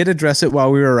he did address it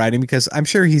while we were riding, because I'm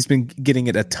sure he's been getting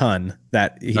it a ton,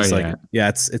 that he's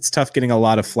it's tough getting a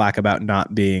lot of flack about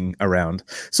not being around.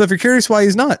 So if you're curious why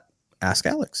he's not, ask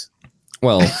Alex.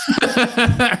 Well,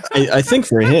 I think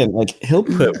for him, like, he'll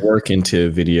put work into a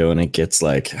video and it gets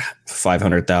like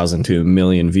 500,000 to 1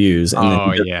 million views.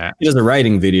 And he does a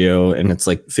writing video and it's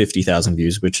like 50,000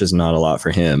 views, which is not a lot for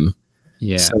him.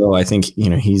 Yeah. So I think,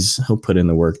 he'll put in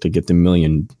the work to get the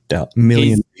million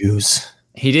views.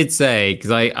 He did say,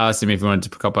 because I asked him if he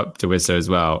wanted to pop up to Whistler as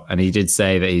well, and he did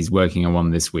say that he's working on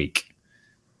one this week.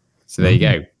 So there you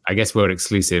go. I guess world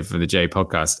exclusive for the J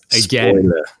podcast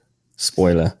again.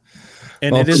 Spoiler.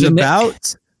 And it is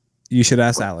about, you should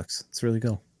ask Alex. It's really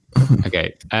cool.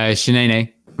 Okay.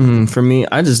 Shanae. For me,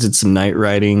 I just did some night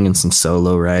riding and some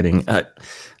solo riding. I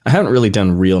haven't really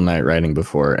done real night riding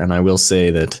before. And I will say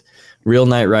that real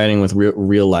night riding with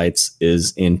real lights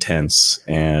is intense.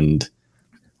 And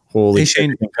holy shit,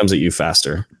 it comes at you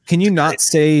faster. Can you not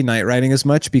say night riding as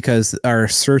much, because our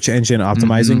search engine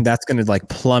optimizing, that's going to like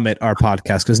plummet our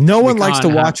podcast, because no one likes to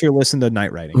watch or listen to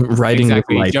night riding.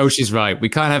 Exactly. Josh is right. We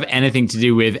can't have anything to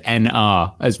do with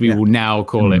NR, as we will now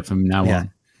call it from now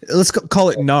on. Let's call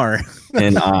it NAR.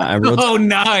 And I wrote. Oh,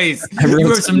 nice! You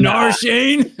wrote some NAR,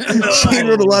 Sheyn. Sheyn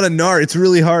wrote a lot of NAR. It's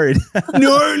really hard.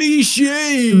 Gnarly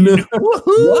Sheyn.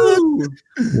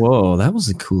 Whoa, that was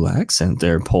a cool accent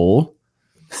there, Paul.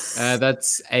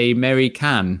 That's a Mary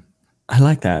Can. I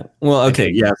like that. Well, okay,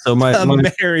 yeah. So my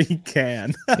Mary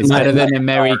Can. It's better than a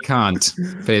Mary Can't.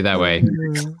 Put it that way.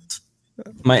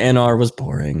 My NR was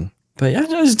boring, but yeah,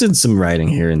 I just did some riding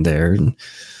here and there, and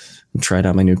tried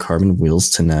out my new carbon wheels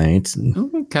tonight.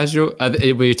 Casual.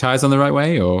 Were your tires on the right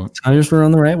way, or tires were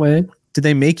on the right way? Did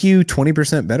they make you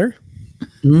 20% better?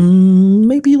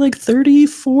 Maybe like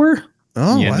 34.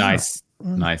 Oh, yeah, wow.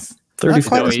 Nice. 34. Not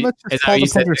quite as much as Paul the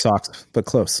Plunger socks, but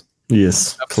close.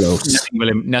 Yes, close.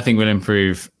 Nothing will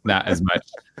improve that as much.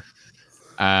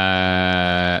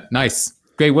 Nice,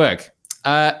 great work.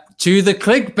 To the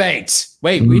clickbait.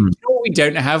 Wait, we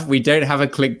don't have a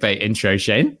clickbait intro,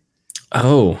 Sheyn.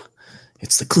 Oh,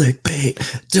 it's the clickbait.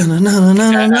 It's the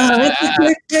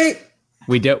clickbait.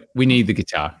 We don't. We need the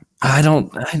guitar.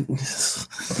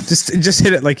 Just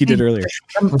hit it like you did earlier.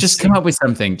 Just come up with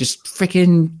something. Just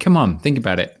freaking come on. Think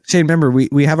about it. Sheyn, remember,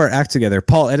 we have our act together.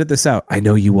 Paul, edit this out. I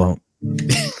know you won't.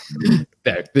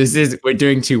 No, we're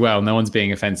doing too well. No one's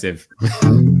being offensive.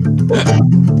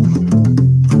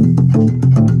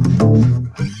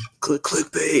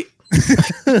 Clickbait.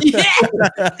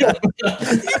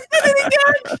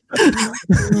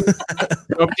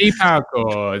 Power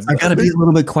chords. I gotta be a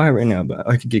little bit quiet right now, but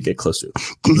I could get close to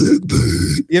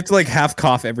it. You have to like half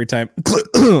cough every time.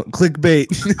 Clickbait.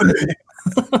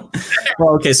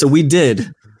 Well, okay, so we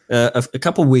did a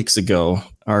couple weeks ago.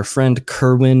 Our friend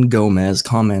Kerwin Gomez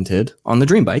commented on the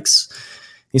dream bikes.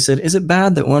 He said, "Is it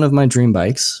bad that one of my dream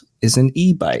bikes is an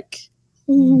e-bike?"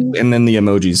 And then the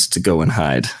emojis to go and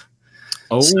hide.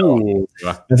 Oh, so,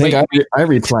 I think I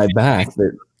replied back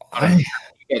that I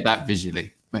get that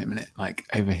visually. Wait a minute, like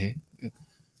over here.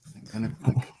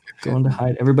 Going to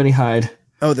hide. Everybody hide.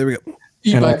 Oh, there we go.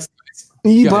 E-bikes.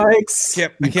 E-bikes.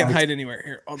 I can't hide anywhere.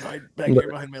 Here, I'll hide back here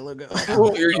behind my logo.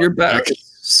 Oh, you're back.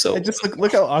 So I just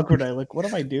look how awkward I look. What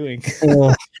am I doing?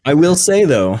 I will say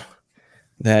though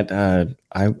that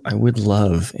I would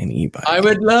love an e-bike. I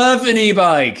would love an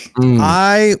e-bike.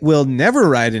 I will never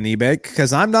ride an e-bike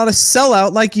because I'm not a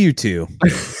sellout like you two.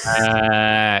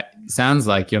 Sounds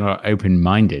like you're not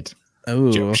open-minded.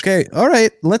 Oh, Josh. Okay. All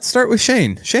right. Let's start with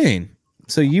Sheyn. Sheyn,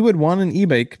 so you would want an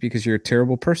e-bike because you're a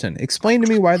terrible person. Explain to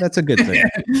me why that's a good thing.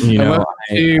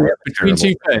 Between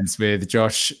two friends with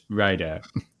Josh Ryder.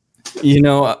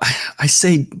 I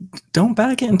say don't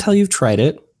back it until you've tried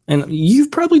it. And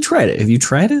you've probably tried it. Have you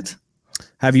tried it?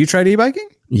 Have you tried e-biking?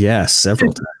 Yes,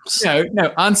 several times.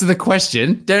 No. Answer the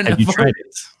question. Have you tried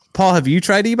it? Paul, have you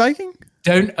tried e-biking?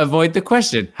 Don't avoid the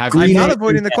question. I'm not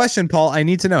avoiding the question, Paul. I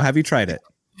need to know. Have you tried it?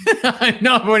 I'm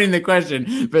not avoiding the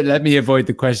question, but let me avoid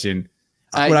the question.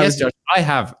 Yes, Josh, I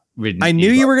have ridden. I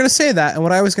knew you were going to say that. And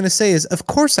what I was going to say is, of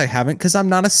course I haven't, because I'm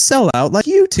not a sellout like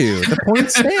you two. The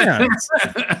point stands.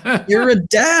 You're a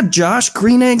dad, Josh.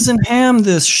 Green eggs and ham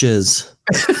this shiz.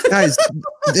 Guys,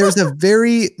 there's a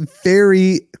very,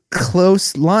 very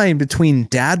close line between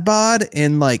dad bod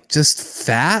and like just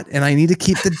fat, and I need to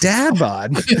keep the dad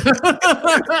bod.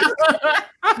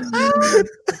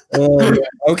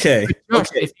 Okay. Josh,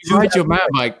 if you ride your mountain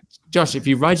bike, Josh, if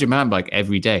you ride your mountain bike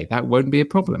every day, that won't be a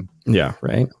problem. Yeah,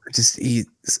 right. Just eat.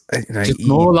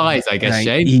 More lies, I guess,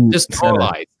 Sheyn. Just more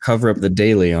lies. Cover up the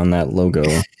daily on that logo.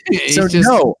 So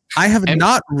no, I have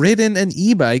not ridden an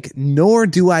e-bike, nor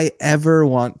do I ever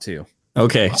want to.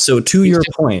 Okay, so to your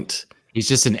point, he's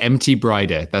just an empty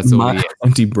brider. That's all he is.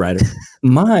 Empty brider.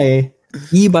 My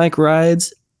e-bike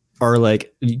rides are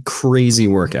like crazy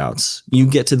workouts. You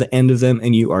get to the end of them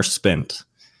and you are spent.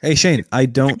 Hey Sheyn, I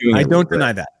don't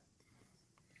deny that.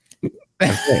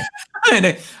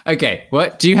 Okay.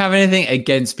 What do you have anything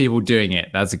against people doing it?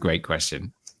 That's a great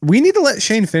question. We need to let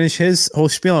Sheyn finish his whole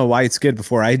spiel on why it's good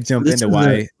before I jump into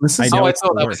why. I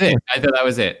thought that was it. I thought that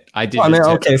was it. I did.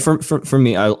 Okay. For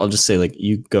me, I'll just say like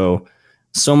you go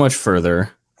so much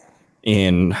further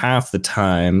in half the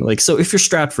time. Like, so if you're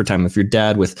strapped for time, if you're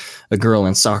dad with a girl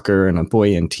in soccer and a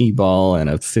boy in t-ball and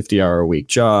a 50-hour-a-week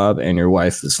job, and your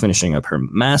wife is finishing up her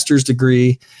master's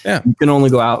degree, you can only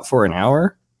go out for an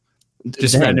hour.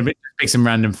 Just pick some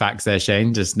random facts there,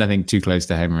 Sheyn. Just nothing too close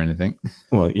to home or anything.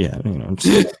 Well, yeah,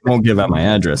 just won't give out my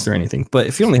address or anything. But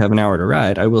if you only have an hour to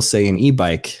ride, I will say an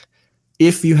e-bike,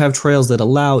 if you have trails that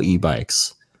allow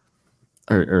e-bikes,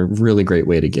 are a really great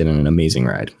way to get in an amazing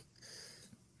ride.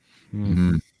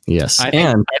 Mm-hmm. Yes, I think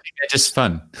they're just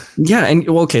fun. Yeah, and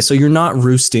okay, so you're not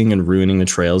roosting and ruining the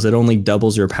trails. It only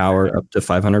doubles your power up to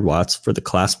 500 watts for the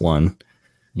class 1.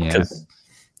 Yeah,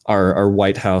 our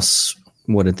White House.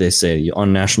 What did they say?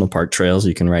 On national park trails,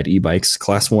 you can ride e-bikes,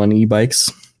 class 1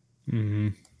 e-bikes.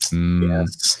 Mm-hmm.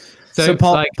 Yes. So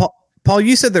Paul,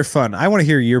 you said they're fun. I want to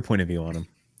hear your point of view on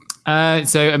them.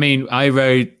 So, I mean,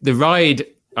 the ride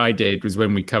I did was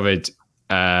when we covered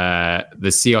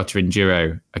the Sea Otter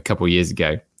Enduro a couple of years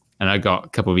ago. And I got a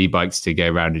couple of e-bikes to go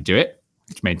around and do it,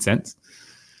 which made sense.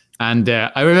 And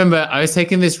I remember I was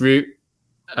taking this route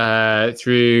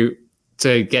through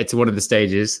to get to one of the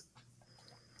stages.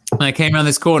 And I came around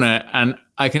this corner, and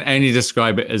I can only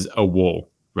describe it as a wall,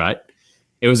 right?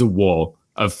 It was a wall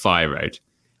of fire road.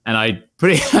 And I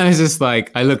was just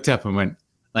like, I looked up and went,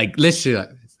 like, literally like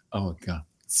this. Oh, God.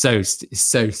 So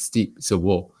steep. It's a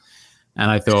wall. And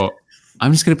I thought,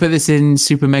 I'm just going to put this in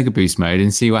super mega boost mode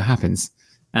and see what happens.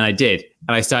 And I did.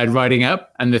 And I started riding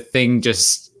up, and the thing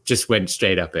just went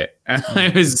straight up it. And I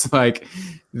was like,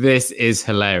 this is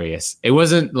hilarious. It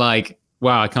wasn't like,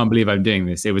 wow, I can't believe I'm doing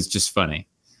this. It was just funny.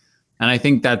 And I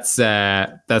think that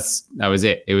was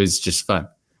it. It was just fun.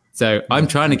 So I'm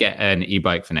trying to get an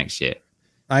e-bike for next year.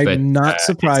 I'm not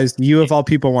surprised. You of all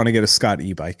people want to get a Scott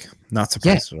e-bike. Not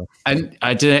surprised at all. And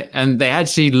I did it, and they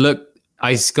actually look.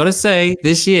 I got to say,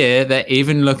 this year they're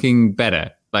even looking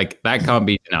better. Like that can't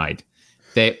be denied.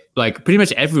 They like pretty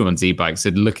much everyone's e-bikes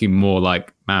are looking more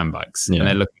like mountain bikes, and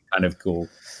they're looking kind of cool.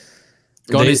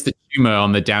 God is the tumor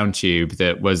on the down tube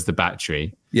that was the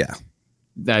battery. Yeah,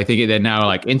 I think they're now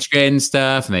like integrating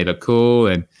stuff, and they look cool.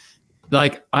 And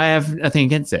like I have nothing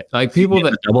against it. Like people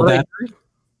that double battery.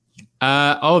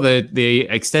 The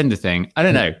extender thing. I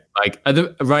don't know. Like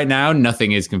right now,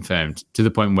 nothing is confirmed to the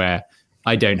point where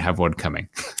I don't have one coming.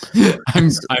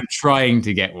 I'm trying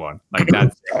to get one. Like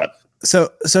that's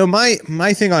so my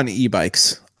thing on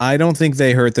e-bikes. I don't think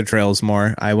they hurt the trails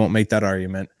more. I won't make that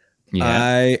argument.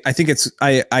 Yeah. I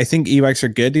think e-bikes are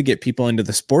good to get people into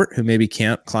the sport who maybe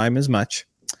can't climb as much.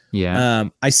 Yeah.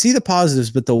 I see the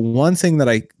positives, but the one thing that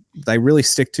I really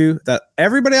stick to that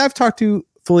everybody I've talked to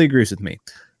fully agrees with me.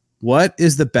 What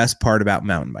is the best part about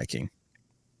mountain biking?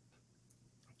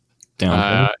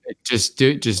 Just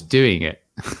doing it.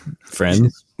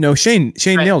 Friends? No, Sheyn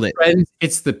nailed it. Friends,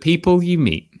 it's the people you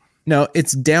meet. No,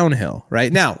 it's downhill,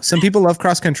 right? Now, some people love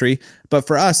cross country, but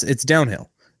for us, it's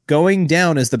downhill. Going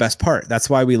down is the best part. That's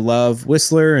why we love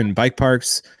Whistler and bike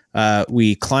parks.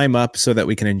 We climb up so that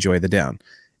we can enjoy the down.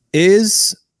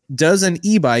 Does an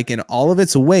e-bike and all of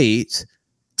its weight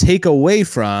take away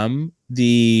from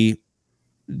the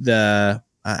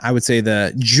I would say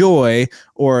the joy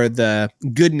or the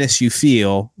goodness you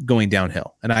feel going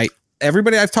downhill? And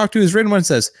everybody I've talked to who's ridden one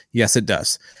says, yes, it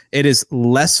does. It is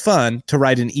less fun to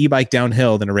ride an e-bike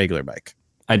downhill than a regular bike.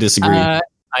 I disagree.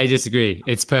 I disagree.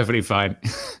 It's perfectly fine.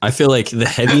 I feel like the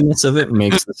heaviness of it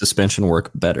makes the suspension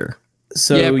work better.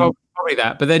 So yeah, probably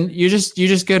that. But then you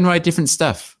just go and ride different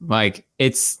stuff. Like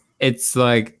it's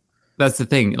like that's the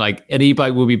thing. Like an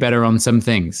e-bike will be better on some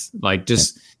things. Like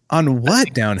just. On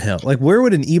what downhill? Like where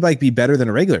would an e-bike be better than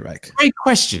a regular bike? Great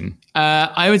question.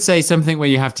 I would say something where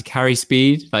you have to carry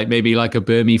speed, like maybe like a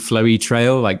Burmy flowy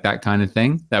trail, like that kind of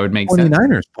thing. That would make 29ers, sense.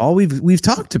 29ers, Paul. We've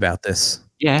talked about this.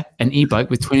 Yeah, an e-bike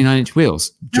with 29-inch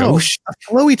wheels. Josh. No,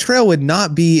 a flowy trail would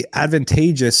not be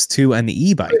advantageous to an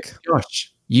e-bike.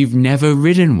 Josh, you've never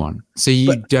ridden one, so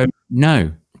you don't know.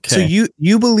 Okay. So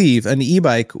you believe an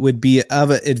e-bike would be of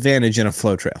an advantage in a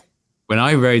flow trail? When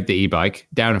I rode the e-bike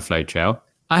down a flow trail,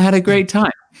 I had a great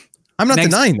time. I'm not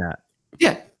denying that.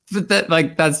 Yeah, but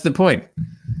that's the point.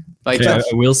 Like, I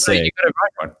will say, you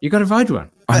got to ride one.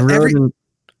 I rode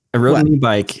an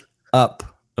e-bike up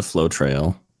a flow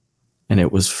trail, and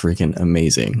it was freaking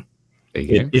amazing.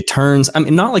 It turns. I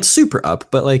mean, not like super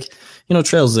up, but like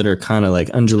trails that are kind of like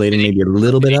undulating, maybe a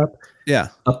little bit up. Yeah,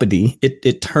 uppity.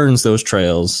 It turns those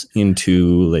trails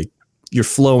into like. You're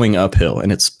flowing uphill,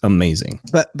 and it's amazing.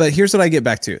 But here's what I get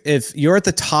back to. If you're at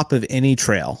the top of any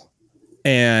trail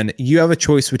and you have a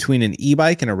choice between an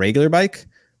e-bike and a regular bike,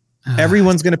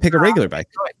 everyone's going to pick a regular bike.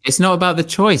 It's not about the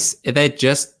choice. They're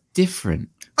just different.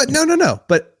 But no.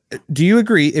 But do you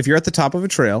agree if you're at the top of a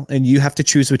trail and you have to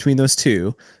choose between those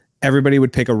two, everybody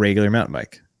would pick a regular mountain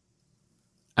bike?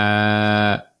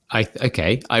 I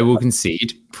will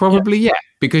concede. Probably, yeah,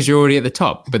 because you're already at the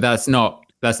top, but that's not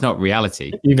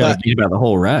reality. You got to think about the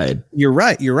whole ride. You're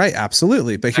right.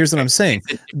 Absolutely. But here's what I'm saying.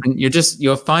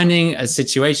 You're finding a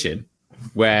situation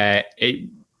where it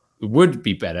would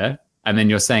be better. And then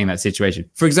you're saying that situation.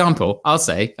 For example, I'll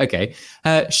say, okay,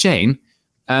 Sheyn,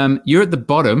 you're at the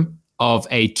bottom of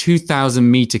a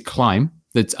 2,000 meter climb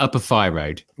that's up a fire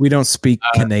road. We don't speak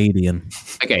Canadian.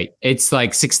 Okay. It's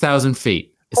like 6,000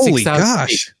 feet. Holy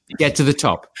gosh. To get to the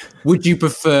top. Would you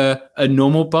prefer a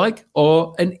normal bike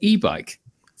or an e-bike?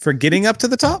 For getting up to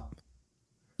the top?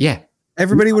 Yeah.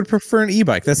 Everybody would prefer an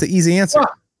e-bike. That's the easy answer.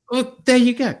 Well, there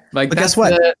you go. Like, guess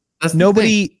what?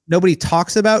 Nobody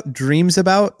talks about, dreams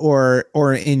about,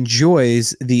 or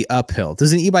enjoys the uphill.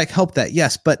 Does an e-bike help that?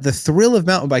 Yes, but the thrill of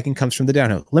mountain biking comes from the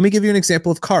downhill. Let me give you an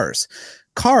example of cars.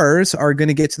 Cars are going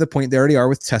to get to the point they already are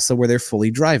with Tesla where they're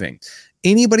fully driving.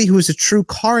 Anybody who is a true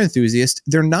car enthusiast,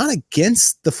 they're not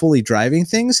against the fully driving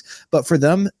things, but for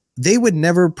them, they would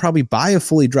never probably buy a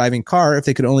fully driving car if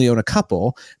they could only own a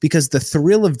couple, because the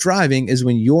thrill of driving is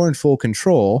when you're in full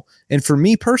control. And for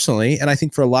me personally, and I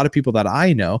think for a lot of people that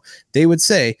I know, they would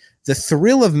say the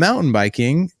thrill of mountain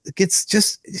biking it's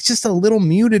just a little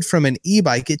muted from an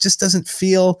e-bike. It just doesn't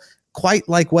feel quite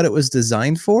like what it was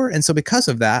designed for. And so because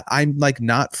of that, I'm like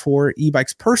not for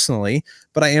e-bikes personally,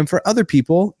 but I am for other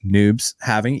people, noobs,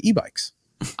 having e-bikes.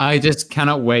 I just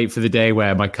cannot wait for the day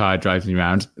where my car drives me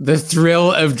around. The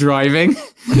thrill of driving.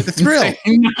 The thrill.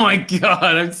 Oh my God,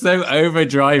 I'm so over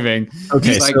driving.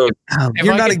 Okay, Like, so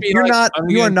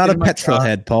you are not a petrol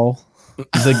head, Paul.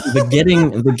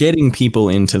 the getting people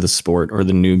into the sport or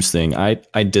the noobs thing,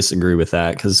 I disagree with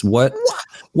that, because what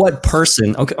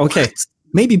person, okay,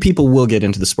 maybe people will get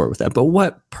into the sport with that, but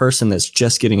what person that's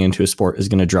just getting into a sport is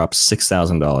going to drop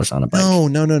 $6,000 on a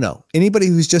bike? No. Anybody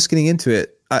who's just getting into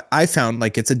it, I found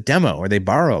like it's a demo or they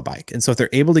borrow a bike. And so if they're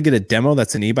able to get a demo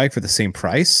that's an e-bike for the same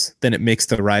price, then it makes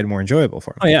the ride more enjoyable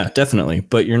for them. Oh yeah, definitely.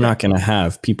 But you're not going to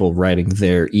have people riding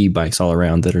their e-bikes all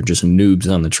around that are just noobs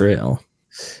on the trail.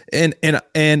 And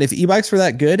if e-bikes were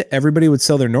that good, everybody would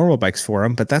sell their normal bikes for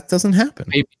them, but that doesn't happen.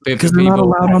 Because they're not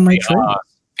allowed on my trail.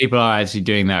 People are actually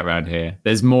doing that around here.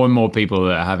 There's more and more people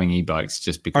that are having e-bikes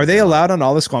just because. Are they allowed on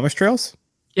all the Squamish trails?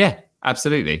 Yeah,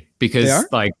 absolutely. Because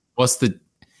like, what's the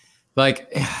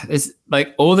it's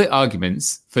like all the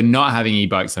arguments for not having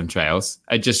e-bikes on trails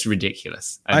are just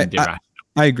ridiculous and irrational.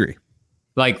 I agree.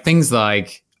 Like things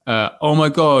like, oh my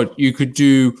God, you could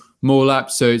do more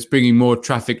laps, so it's bringing more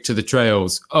traffic to the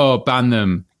trails. Oh, ban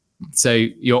them. So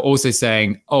you're also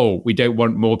saying, oh, we don't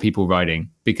want more people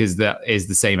riding because that is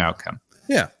the same outcome.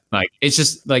 Yeah. Like, it's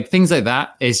just like things like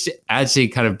that. It's actually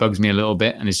kind of bugs me a little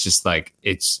bit. And it's just like,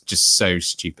 it's just so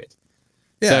stupid.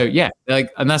 Yeah. So yeah,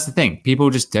 like, and that's the thing.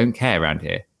 People just don't care around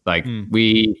here. Like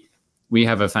we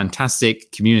have a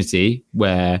fantastic community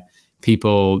where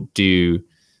people do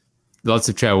lots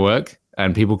of trail work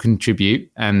and people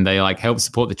contribute and they like help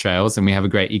support the trails, and we have a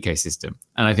great ecosystem.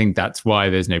 And I think that's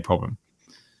why there's no problem.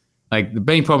 Like the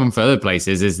main problem for other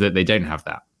places is that they don't have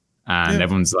that. And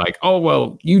everyone's like, oh,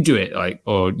 well, you do it, like,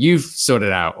 or you've sorted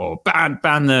it out, or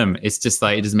ban them. It's just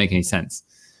like, it doesn't make any sense.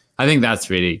 I think that's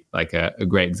really like a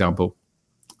great example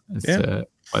as to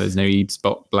why there's no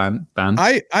e-spot ban.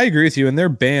 I agree with you. And they're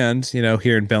banned,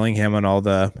 here in Bellingham on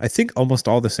I think almost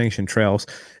all the sanctioned trails.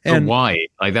 And but why?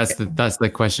 Like, that's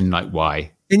the question, like,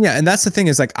 why? And that's the thing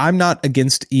is like, I'm not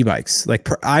against e-bikes. Like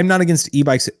I'm not against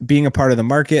e-bikes being a part of the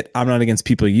market. I'm not against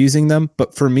people using them.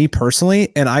 But for me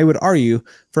personally, and I would argue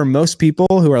for most people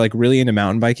who are like really into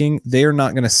mountain biking, they are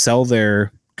not going to sell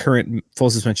their current full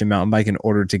suspension mountain bike in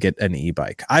order to get an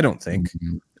e-bike. I don't think.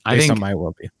 Based on my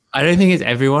worldview. I don't think it's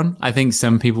everyone. I think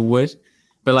some people would.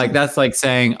 But like that's like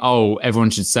saying, oh, everyone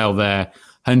should sell their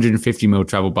 150 mil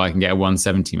travel bike and get a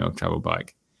 170 mil travel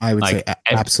bike. I would say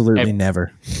absolutely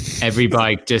never.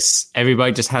 Everybody just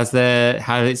has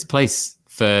its place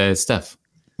for stuff,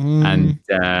 and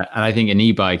I think an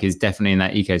e-bike is definitely in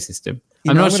that ecosystem.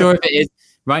 I'm not sure if it is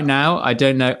right now. I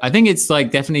don't know. I think it's like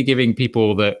definitely giving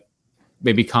people that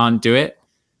maybe can't do it.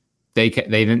 They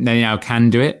now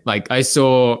can do it. Like I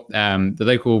saw the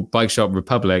local bike shop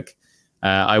Republic.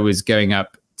 I was going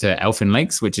up to Elfin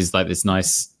Lakes, which is like this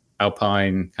nice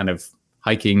alpine kind of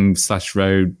hiking /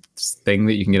 road thing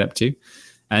that you can get up to,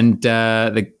 and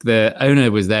the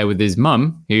owner was there with his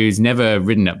mum, who's never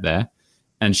ridden up there,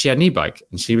 and she had an e-bike,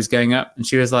 and she was going up, and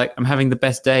she was like, "I'm having the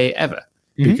best day ever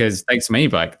because thanks to my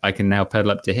e-bike, I can now pedal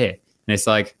up to here," and it's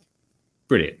like,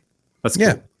 brilliant. That's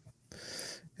cool.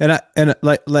 And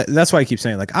like that's why I keep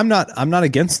saying like I'm not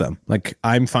against them. Like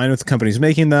I'm fine with the companies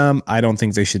making them. I don't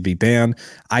think they should be banned.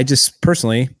 I just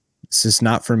personally, it's just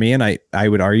not for me, and I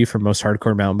would argue for most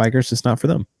hardcore mountain bikers, it's not for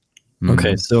them.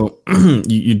 Okay, so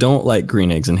you don't like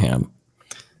green eggs and ham,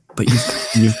 but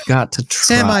you've got to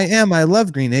try. Sam, I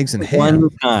love green eggs and ham. One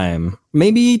time,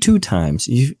 maybe 2 times.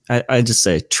 I just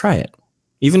say try it,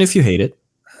 even if you hate it.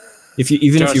 If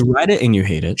you ride it and you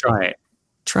hate it, try it.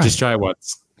 Just try it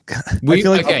once. I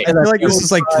feel like this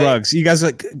is like drugs. You guys are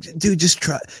like, dude, just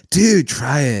try. Dude,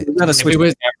 try it. You gotta switch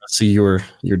camera, so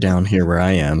you're down here where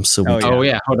I am. So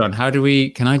yeah, hold on. How do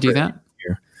we? Can I do that?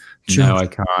 Here. No, I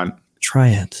can't. Try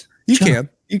it. You can.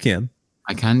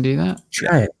 I can I can.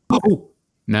 Try it. Oh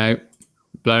no,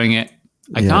 blowing it.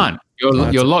 I can't.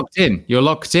 You're locked in. You're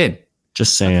locked in.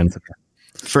 Just saying.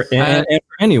 For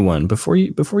anyone, before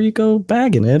you go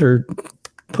bagging it or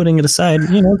putting it aside,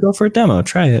 go for a demo.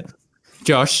 Try it.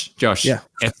 Josh. Yeah.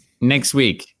 If next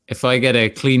week, if I get a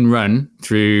clean run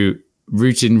through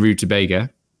Rutabaga,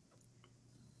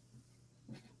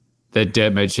 the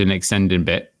Dirt Merchant extended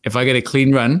bit, if I get a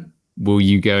clean run, will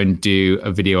you go and do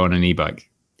a video on an e-bike?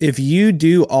 If you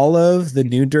do all of the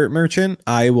new Dirt Merchant,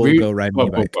 I will go ride an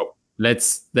e-bike.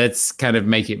 Let's kind of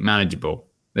make it manageable.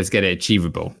 Let's get it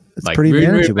achievable. It's like pretty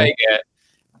manageable. Rutabaga,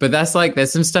 but that's like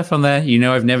there's some stuff on there.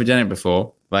 I've never done it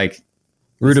before. Like.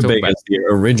 Rutabaga is the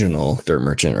original Dirt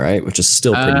Merchant, right? Which is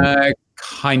still pretty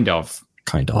kind of.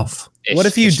 What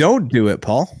if you don't do it,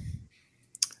 Paul?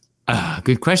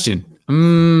 Good question.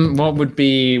 What would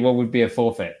be a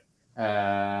forfeit?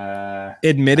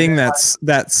 Admitting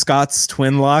that Scott's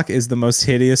twin lock is the most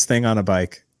hideous thing on a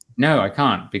bike. No, I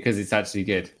can't because it's actually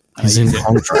good. He's in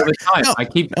all the time. No. I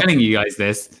keep telling you guys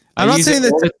this. I'm not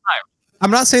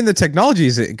saying the technology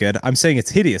isn't good. I'm saying it's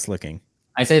hideous looking.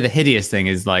 I say the hideous thing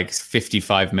is like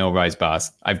 55 mil rise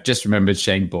bars. I've just remembered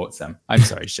Sheyn bought some. I'm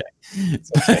sorry, Sheyn.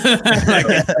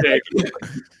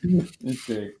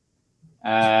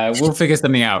 We'll figure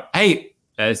something out. Hey,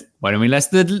 why don't we let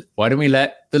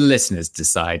the listeners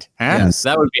decide? Huh? Yes.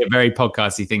 That would be a very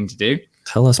podcasty thing to do.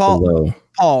 Tell us below.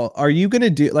 Paul, are you gonna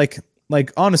do like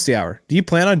honesty hour? Do you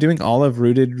plan on doing all of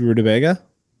Rooted Rutabaga?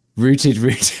 Rooted,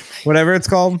 whatever it's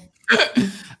called.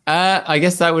 I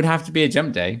guess that would have to be a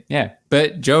jump day. Yeah.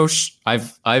 But Josh,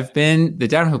 I've been the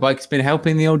downhill bike has been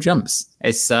helping the old jumps.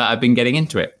 It's I've been getting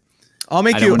into it. I'll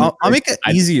make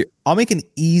an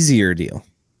easier deal.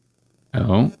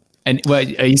 Oh. And what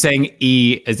are you saying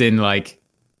E as in like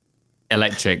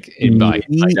electric in bike?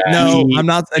 Like no, I'm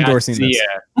not endorsing this.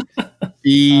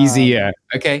 Easier.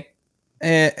 Okay.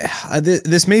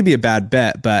 This may be a bad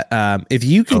bet, but if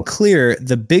you can clear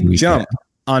the big jump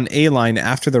on A-line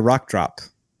after the rock drop.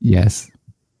 Yes.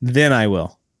 Then I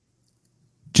will.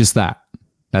 Just that.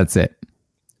 That's it.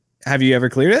 Have you ever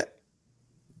cleared it?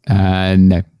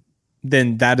 No.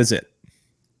 Then that is it.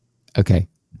 Okay.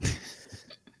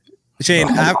 Sheyn,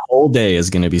 the whole day is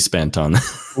going to be spent on.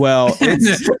 Well,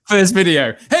 it's first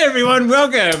video. Hey everyone,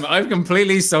 welcome. I've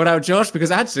completely sold out Josh because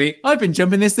actually I've been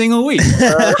jumping this thing all week.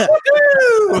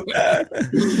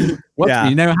 What? Yeah.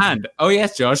 You know, hand. Oh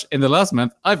yes, Josh. In the last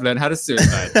month, I've learned how to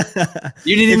suicide.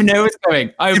 You didn't even know it's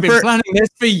going. I've been planning this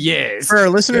for years. For our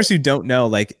listeners who don't know,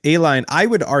 like A-line, I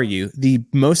would argue the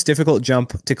most difficult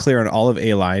jump to clear on all of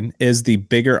A-line is the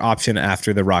bigger option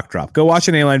after the rock drop. Go watch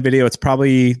an A-line video. It's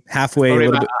probably halfway. Probably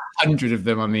about 100 of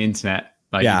them on the internet.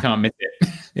 Like you can't miss it.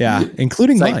 Yeah,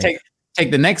 including mine. Like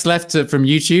take the next left from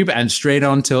YouTube and straight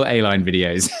on till A-line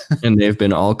videos. And they've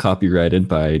been all copyrighted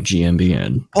by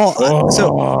GMBN.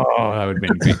 That would have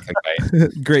been great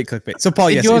clickbait. Great clickbait. So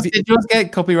Paul, did yours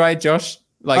get copyrighted, Josh?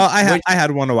 Like, I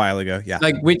had one a while ago. Yeah.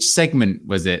 Like which segment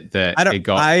was it that it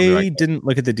got? I didn't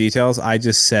look at the details. I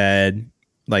just said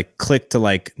like click to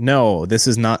like, no, this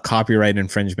is not copyright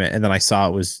infringement. And then I saw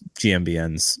it was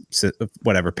GMBN's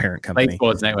whatever parent company. Play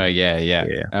Sports Network. Yeah.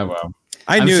 Oh well.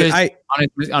 I knew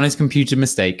on his computer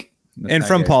mistake. And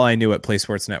from Paul, I knew what Play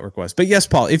Sports Network was. But yes,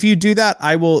 Paul, if you do that,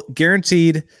 I will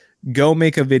guaranteed go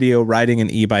make a video riding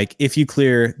an e-bike if you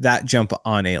clear that jump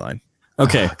on A-line.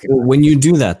 Okay. Well, when you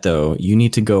do that, though, you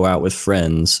need to go out with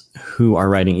friends who are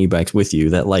riding e-bikes with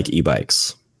you that like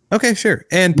e-bikes. Okay, sure.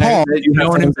 And Paul, no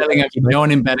one in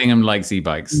Bellingham likes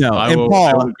e-bikes. No, I will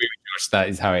agree with Josh. That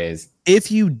is how it is.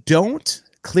 If you don't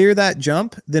clear that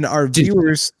jump, then our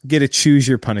viewers get to choose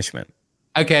your punishment.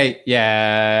 Okay,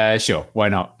 yeah, sure. Why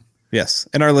not? Yes,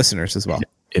 and our listeners as well.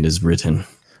 It is written.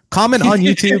 Comment on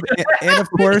YouTube, and of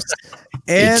course,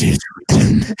 and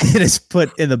it is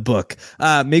put in the book.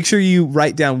 Make sure you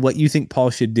write down what you think Paul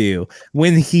should do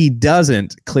when he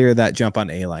doesn't clear that jump on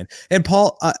A-line. And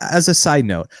Paul, as a side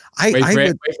note, wait,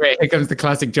 here comes the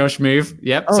classic Josh move.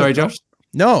 Yep, sorry, Josh.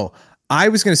 No. I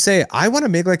was going to say, I want to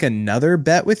make like another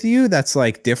bet with you that's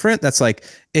like different. That's like,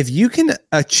 if you can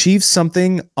achieve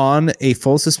something on a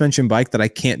full suspension bike that I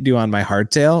can't do on my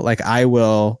hardtail, like I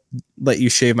will let you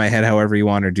shave my head however you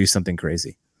want or do something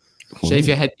crazy. Shave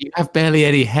your head? You have barely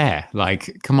any hair.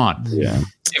 Like, come on. Yeah.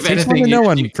 If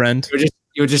anything, friend.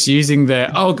 You're just using the,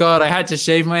 oh God, I had to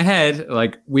shave my head.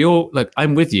 Like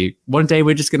I'm with you. One day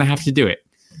we're just going to have to do it.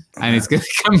 And it's going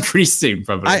to come pretty soon,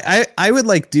 probably. I would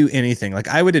like do anything. Like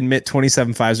I would admit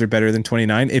 27.5s are better than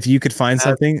 29. If you could find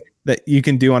something that you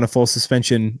can do on a full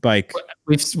suspension bike.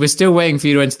 We're still waiting for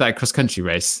you to enter that cross country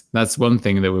race. That's one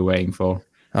thing that we're waiting for.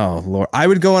 Oh Lord. I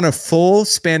would go on a full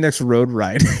spandex road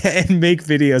ride and make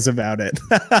videos about it.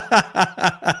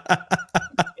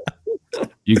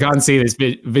 You can't see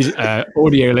this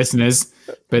audio listeners,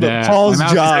 but Paul's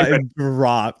jaw is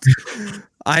dropped.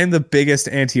 I am the biggest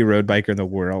anti-road biker in the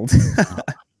world.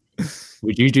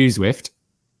 Would you do Zwift?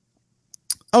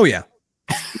 Oh yeah,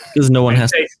 because no one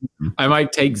has. I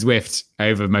might take Zwift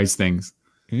over most things,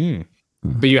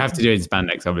 but you have to do it in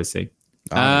spandex, obviously.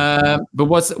 But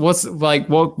what's like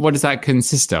what does that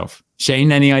consist of?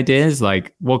 Sheyn, any ideas?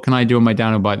 Like, what can I do on my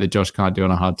downhill bike that Josh can't do on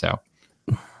a hardtail?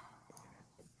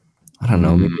 I don't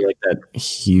know. Maybe like that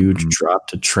huge drop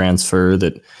to transfer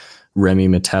that Remy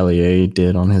Metallier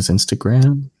did on his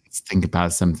Instagram. Let's think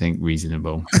about something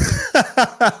reasonable. All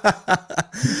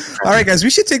right, guys, we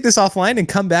should take this offline and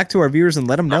come back to our viewers and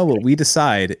let them know what we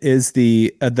decide is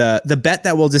the bet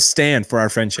that will just stand for our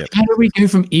friendship. How do we go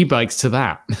from e-bikes to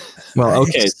that? Well,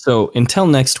 okay. So until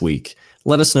next week,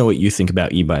 let us know what you think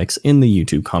about e-bikes in the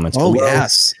YouTube comments Oh, below.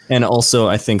 yes. And also,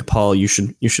 I think, Paul, you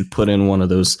should put in one of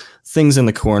those things in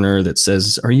the corner that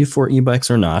says, "Are you for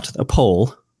e-bikes or not?" A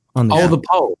poll on the the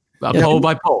poll. Poll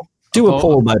by poll. Do a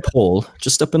poll by poll,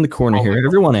 just up in the corner here.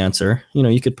 Everyone answer.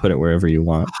 You could put it wherever you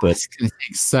want, but it's going to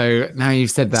take so. Now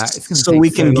you've said that, it's going to so we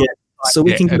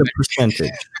can get a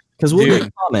percentage because we'll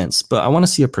get comments, but I want to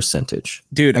see a percentage.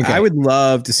 Dude, I would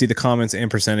love to see the comments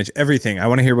and percentage, everything. I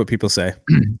want to hear what people say.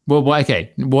 Well,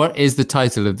 okay. What is the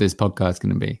title of this podcast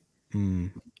going to be?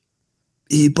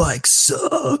 E-bikes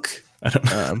suck. I don't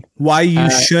know. Why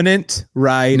you shouldn't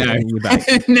ride an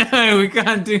e-bike. No, we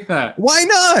can't do that. Why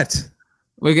not?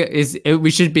 We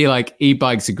should be like,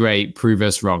 e-bikes are great, prove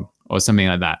us wrong, or something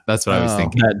like that. That's what I was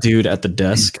thinking. That dude at the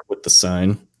desk with the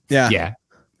sign. Yeah.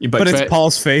 But it's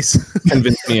Paul's face.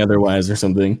 Convince me otherwise or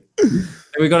something.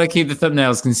 We got to keep the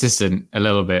thumbnails consistent a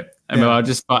little bit. I mean, I'll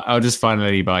just find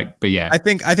an e-bike. But yeah, I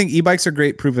think e-bikes are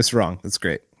great. Prove us wrong. That's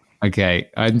great. Okay,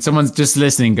 and someone's just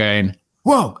listening, going,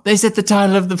 "Whoa!" They said the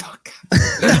title of the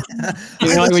podcast.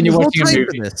 You know, like when you're watching a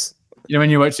movie. You know,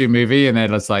 when you're watching a movie and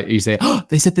then it's like you say, "Oh,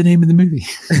 they said the name of the movie."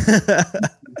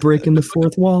 Breaking the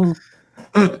fourth wall.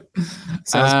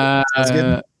 Sounds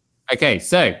good. Okay,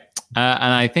 so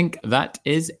and I think that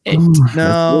is it.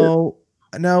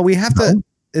 No, we have to.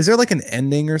 Is there like an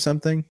ending or something?